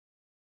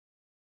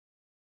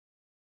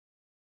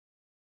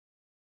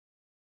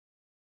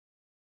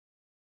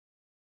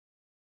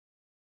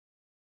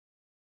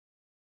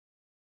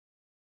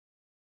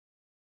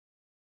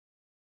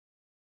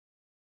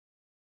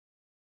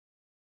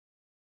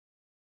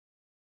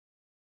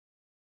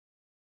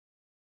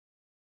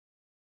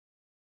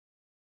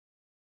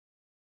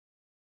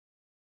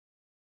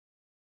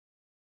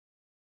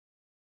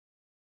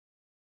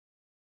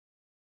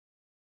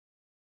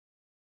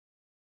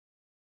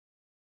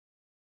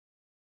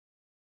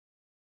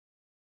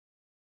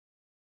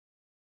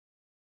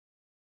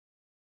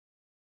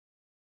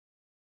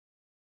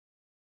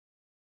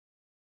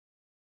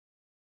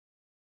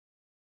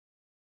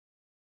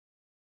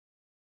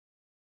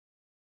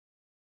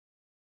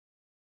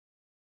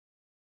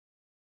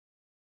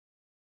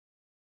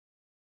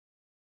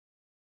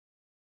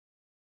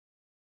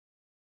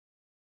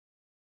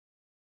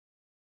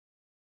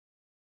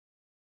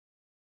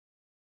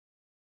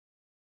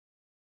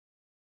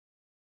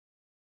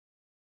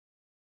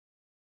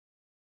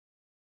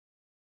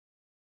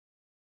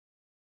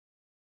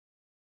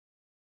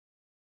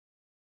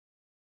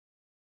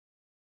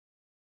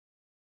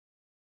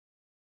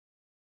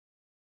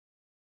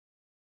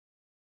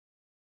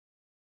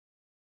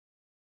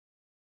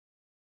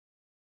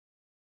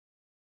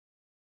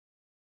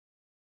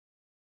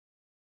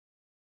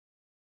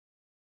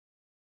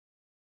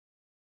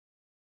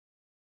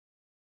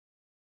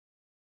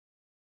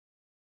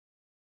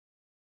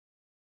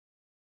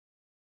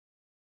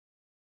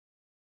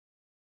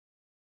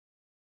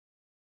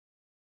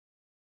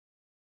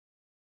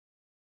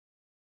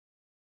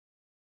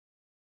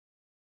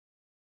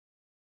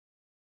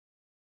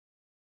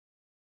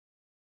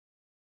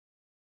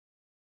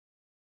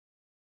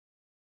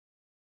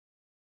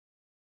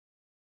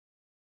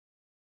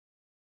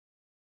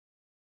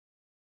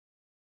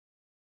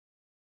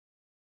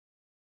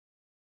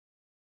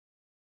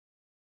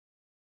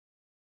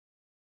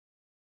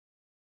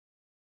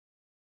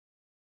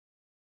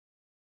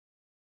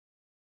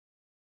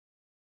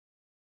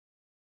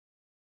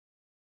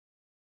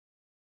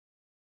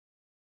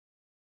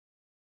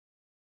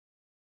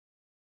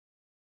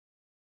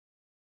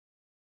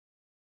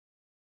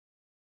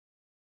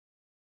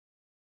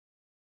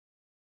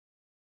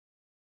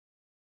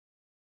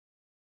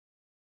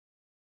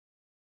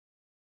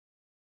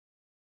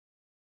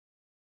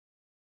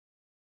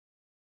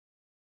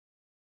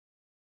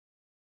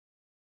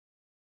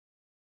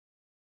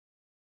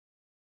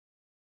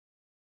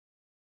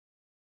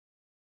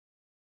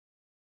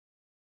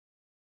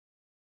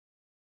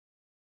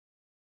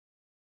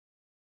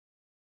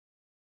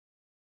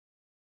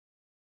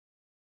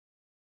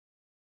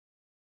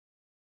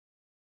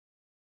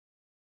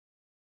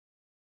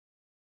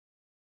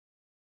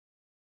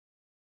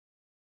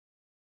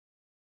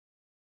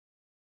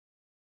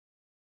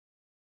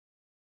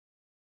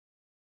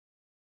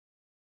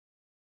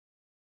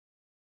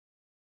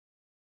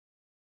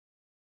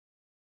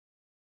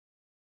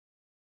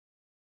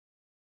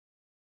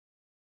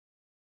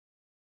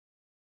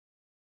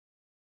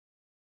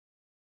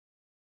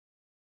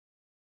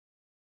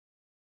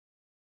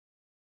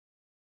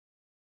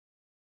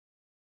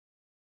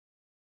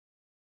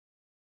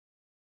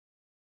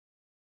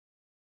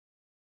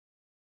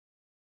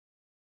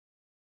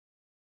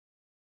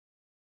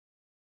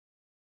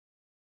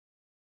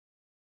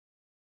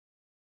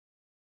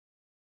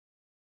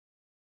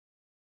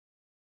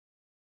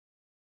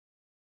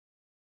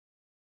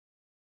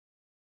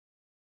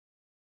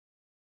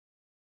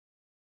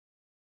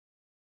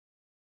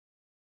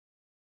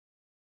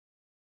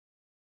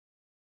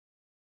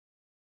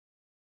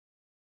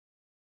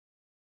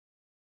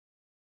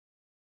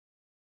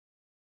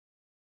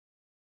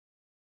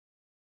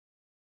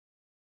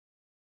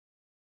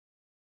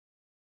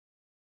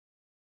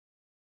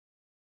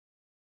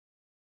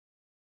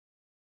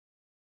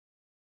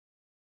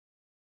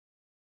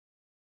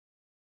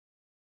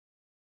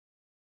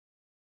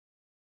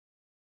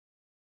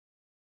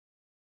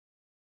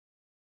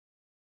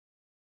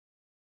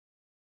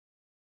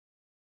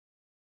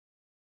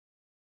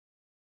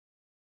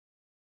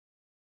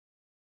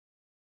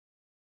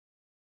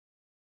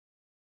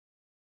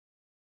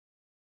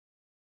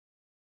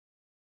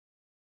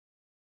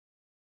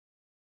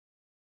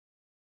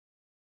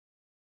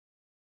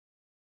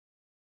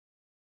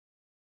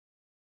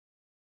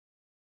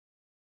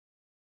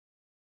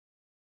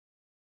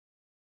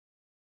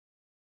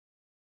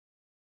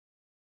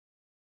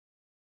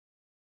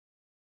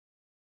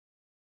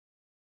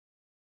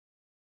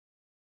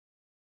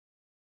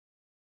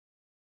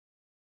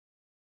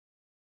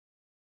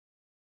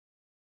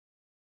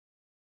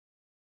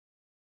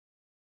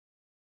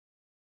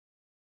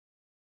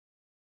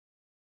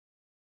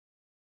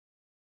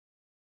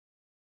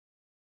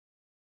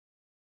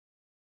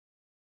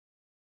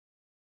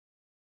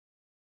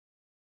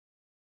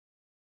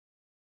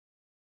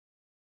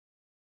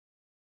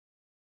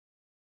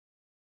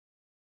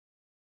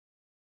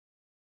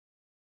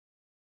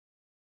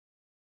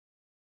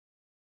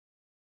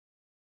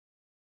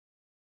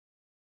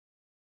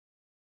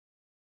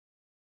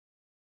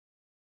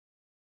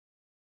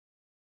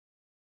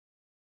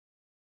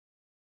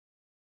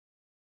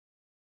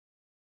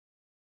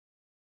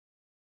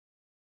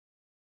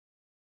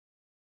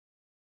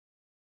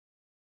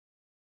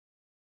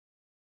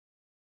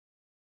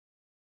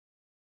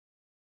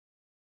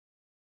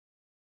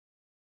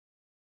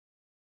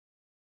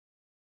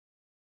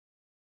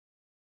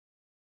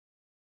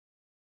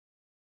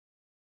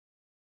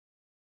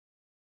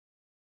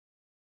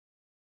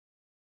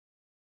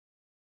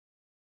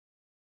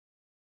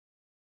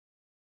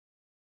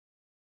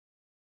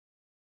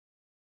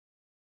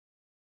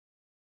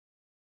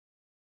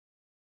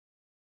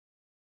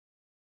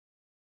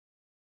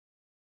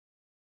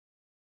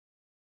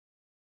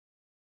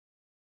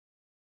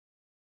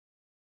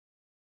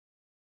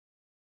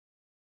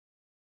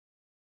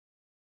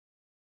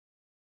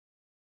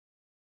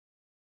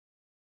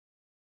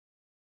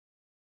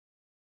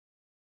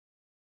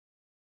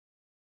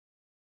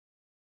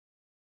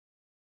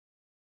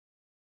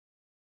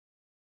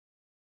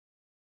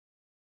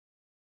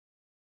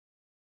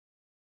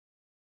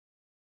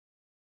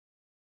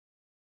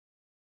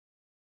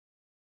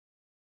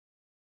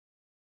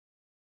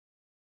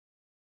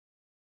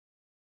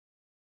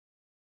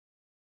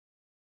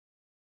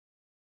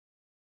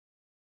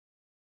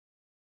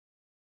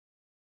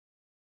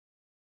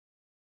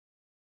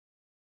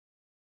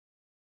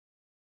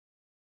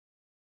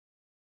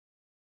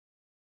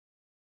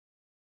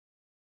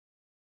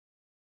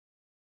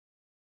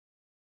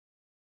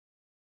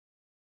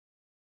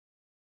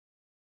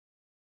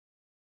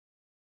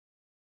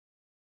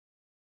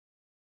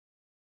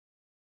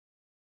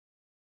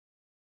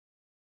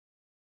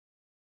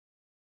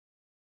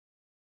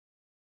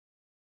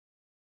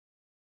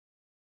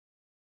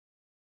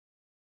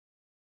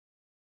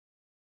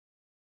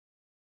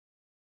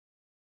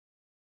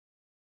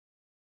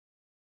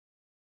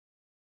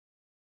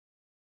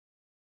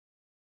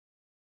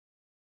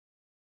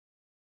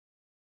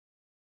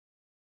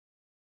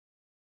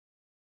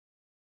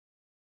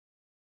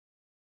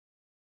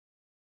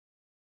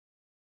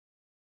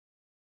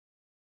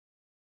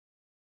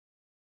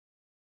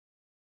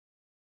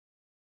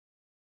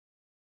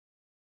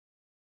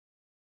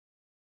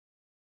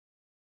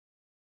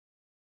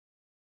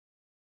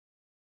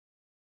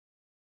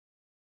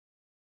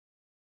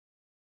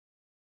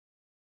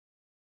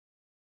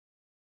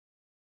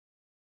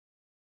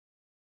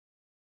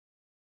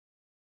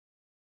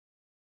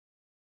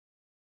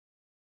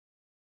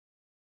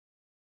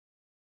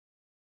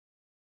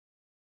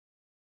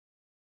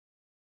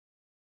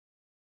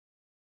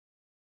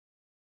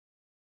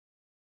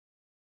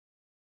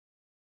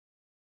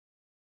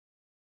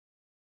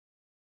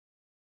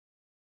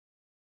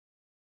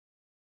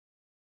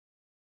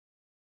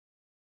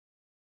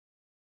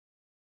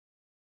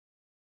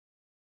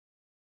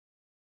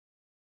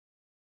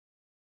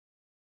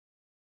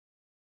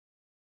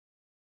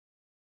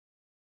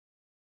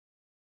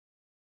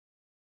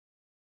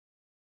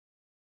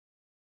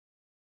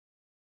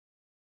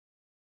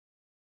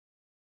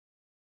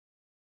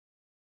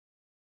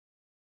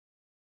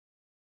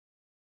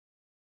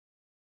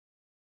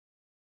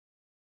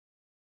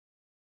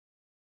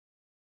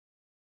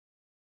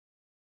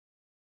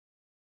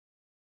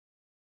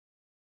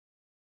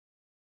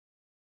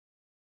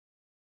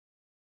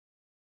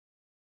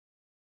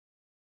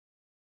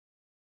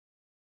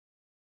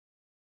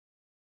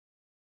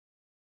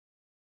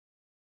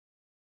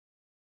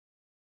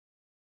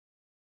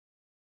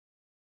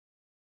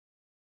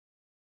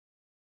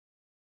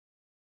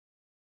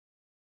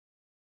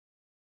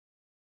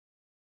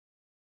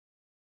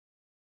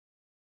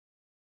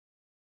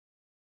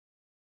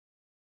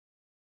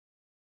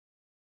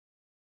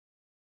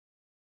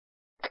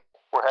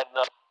We're heading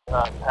up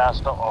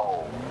past the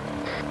O.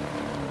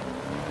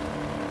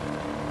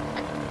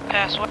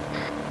 Past what?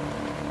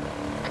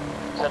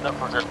 Heading up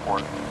for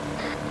Driftport.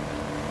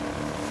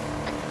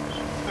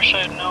 Wish I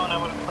had known, I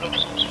would have put up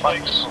some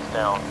spikes.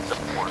 Down,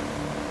 Driftport.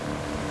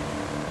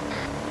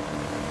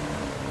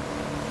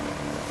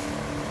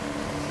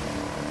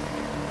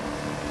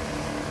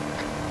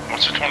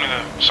 What's the 20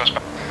 the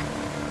suspect?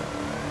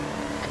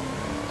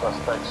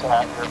 Suspect's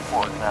at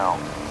airport now.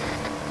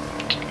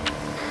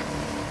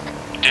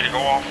 Did it go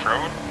off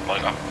road?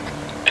 Like up?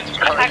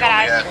 I got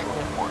eyes.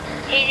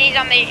 He's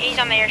on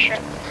the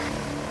airstrip.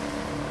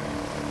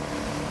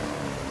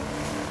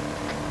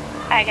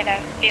 I got a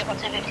vehicle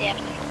 1050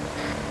 after.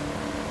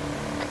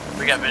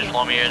 We got visual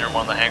on me in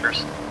one of the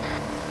hangars.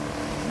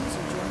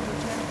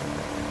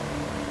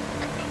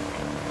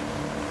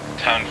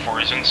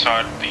 10-4 is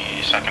inside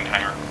the second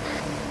hangar.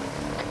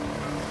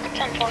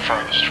 10-4.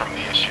 Furthest from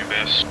the SU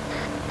base.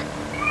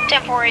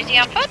 10-4, is he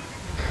on foot?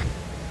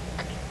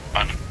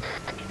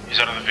 He's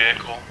out of the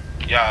vehicle.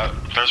 Yeah,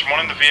 there's one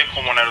in the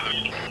vehicle, one out of the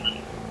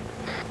vehicle.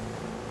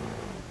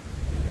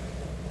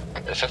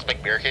 The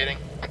suspect barricading?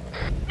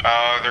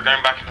 They're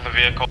going back into the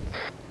vehicle.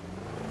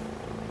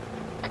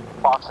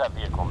 Box that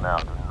vehicle now.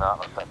 Do not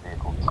let that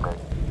vehicle stay.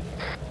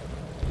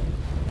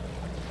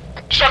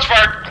 Shots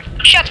fired!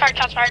 Shots fired,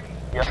 shots fired.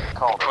 Yep,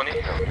 call 20.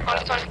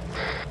 20.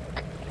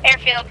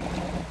 Airfield.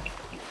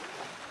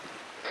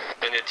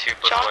 Unit 2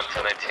 plus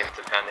 1 to 19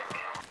 to panic.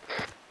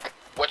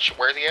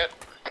 Where's he at?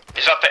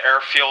 He's at the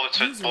airfield.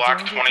 It's a black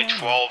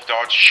 2012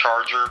 Dodge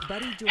Charger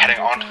heading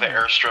onto the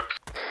airstrip.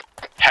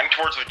 Heading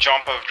towards the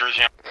jump of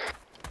Jersey.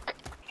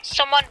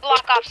 Someone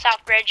block off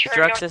South Bridge or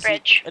North Druxus,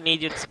 Bridge. I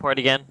need you to support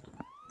again.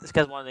 This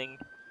guy's wanting.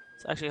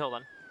 Actually, hold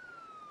on.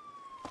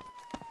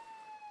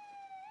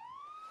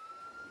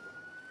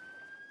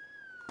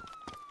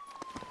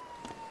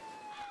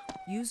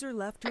 User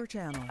left your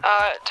channel.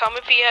 Tell me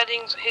if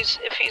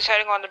he's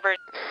heading on the bridge.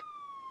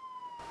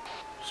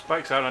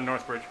 Spike's out on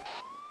North Bridge.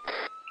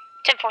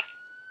 10-4.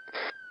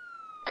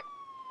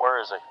 Where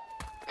is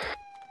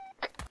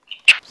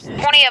he?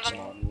 20 of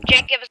them.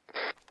 Jake, give us.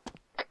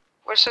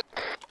 Where's it?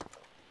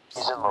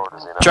 He's in lower,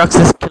 is he not?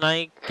 Druxus, can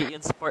I get you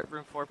in support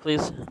room 4,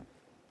 please?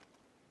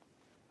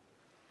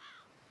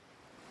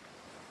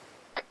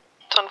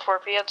 10-4,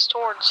 if he heads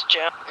towards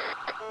Jim.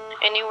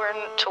 Anywhere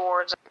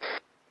towards.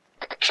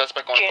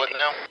 Suspect on foot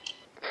now?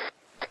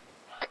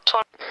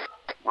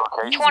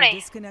 20.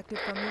 Disconnected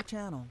from your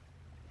channel.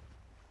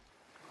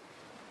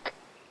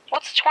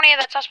 What's the 20 of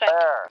that suspect?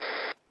 There.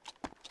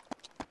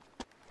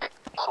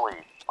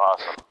 Sweet.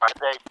 Awesome.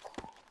 Alright,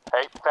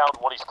 hey, found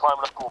one. He's climbing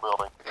up the school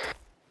building.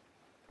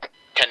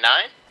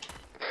 10-9?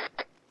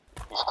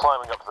 He's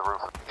climbing up to the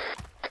roof.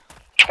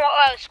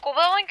 School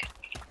building?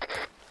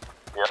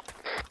 Yep.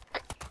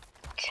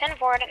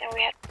 10-4, I didn't know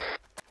we had.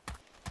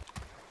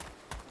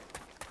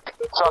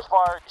 Shots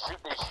fired.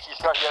 She's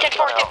trying to get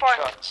 10-4, 10-4.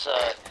 Shots,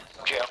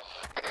 jail.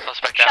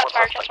 Suspect Shots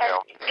fired, shots fired.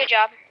 Good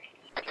job.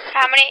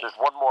 How many? There's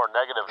one more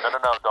negative.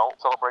 No, don't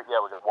celebrate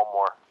yet. We got one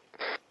more.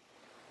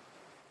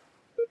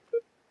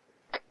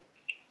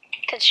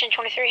 Attention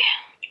 23.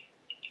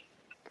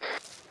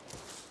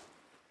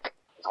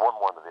 There's one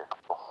more in the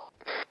vehicle.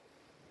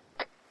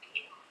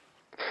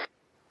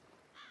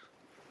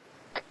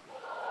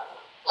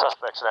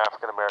 Suspect's an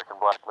African-American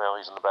black male.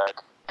 He's in the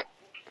back.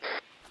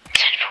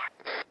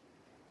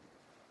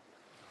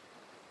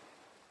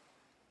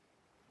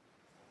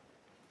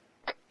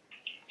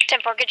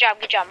 10-4, good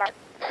job, Mark.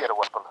 Get a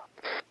weapon.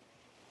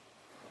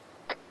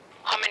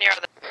 How many are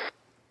there?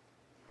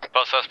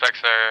 Both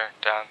suspects are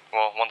down.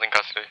 Well, one's in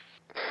custody.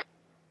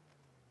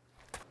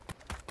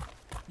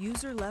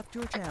 User left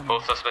your channel.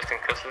 Both suspects in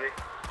custody.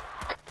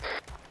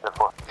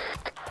 10-4.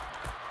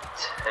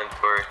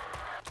 10-4.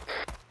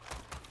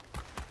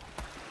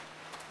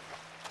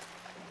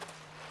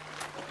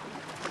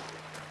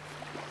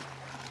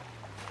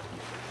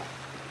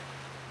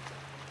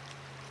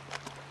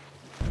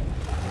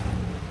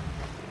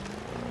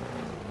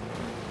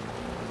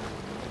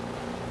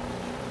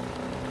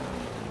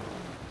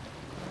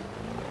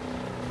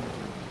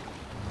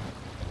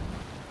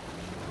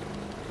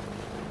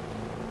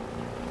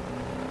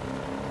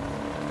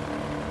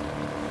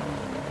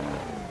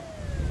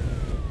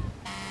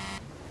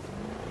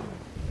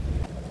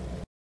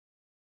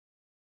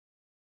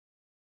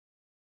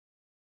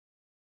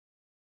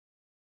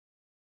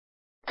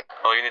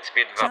 All units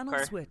be advised.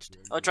 Channel switched.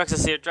 Oh,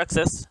 Druxus here,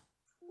 Druxus.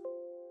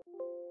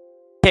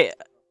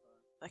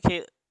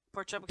 Okay,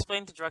 Porchop,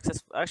 explain to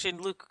Druxus. Actually,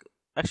 Luke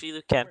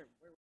can.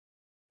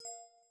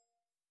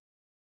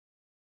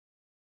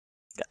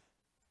 Yeah.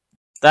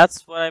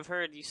 That's what I've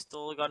heard. You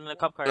stole a gun in a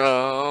cop car.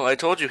 No, I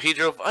told you he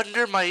drove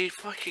under my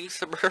fucking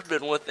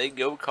Suburban with a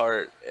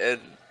go-kart, and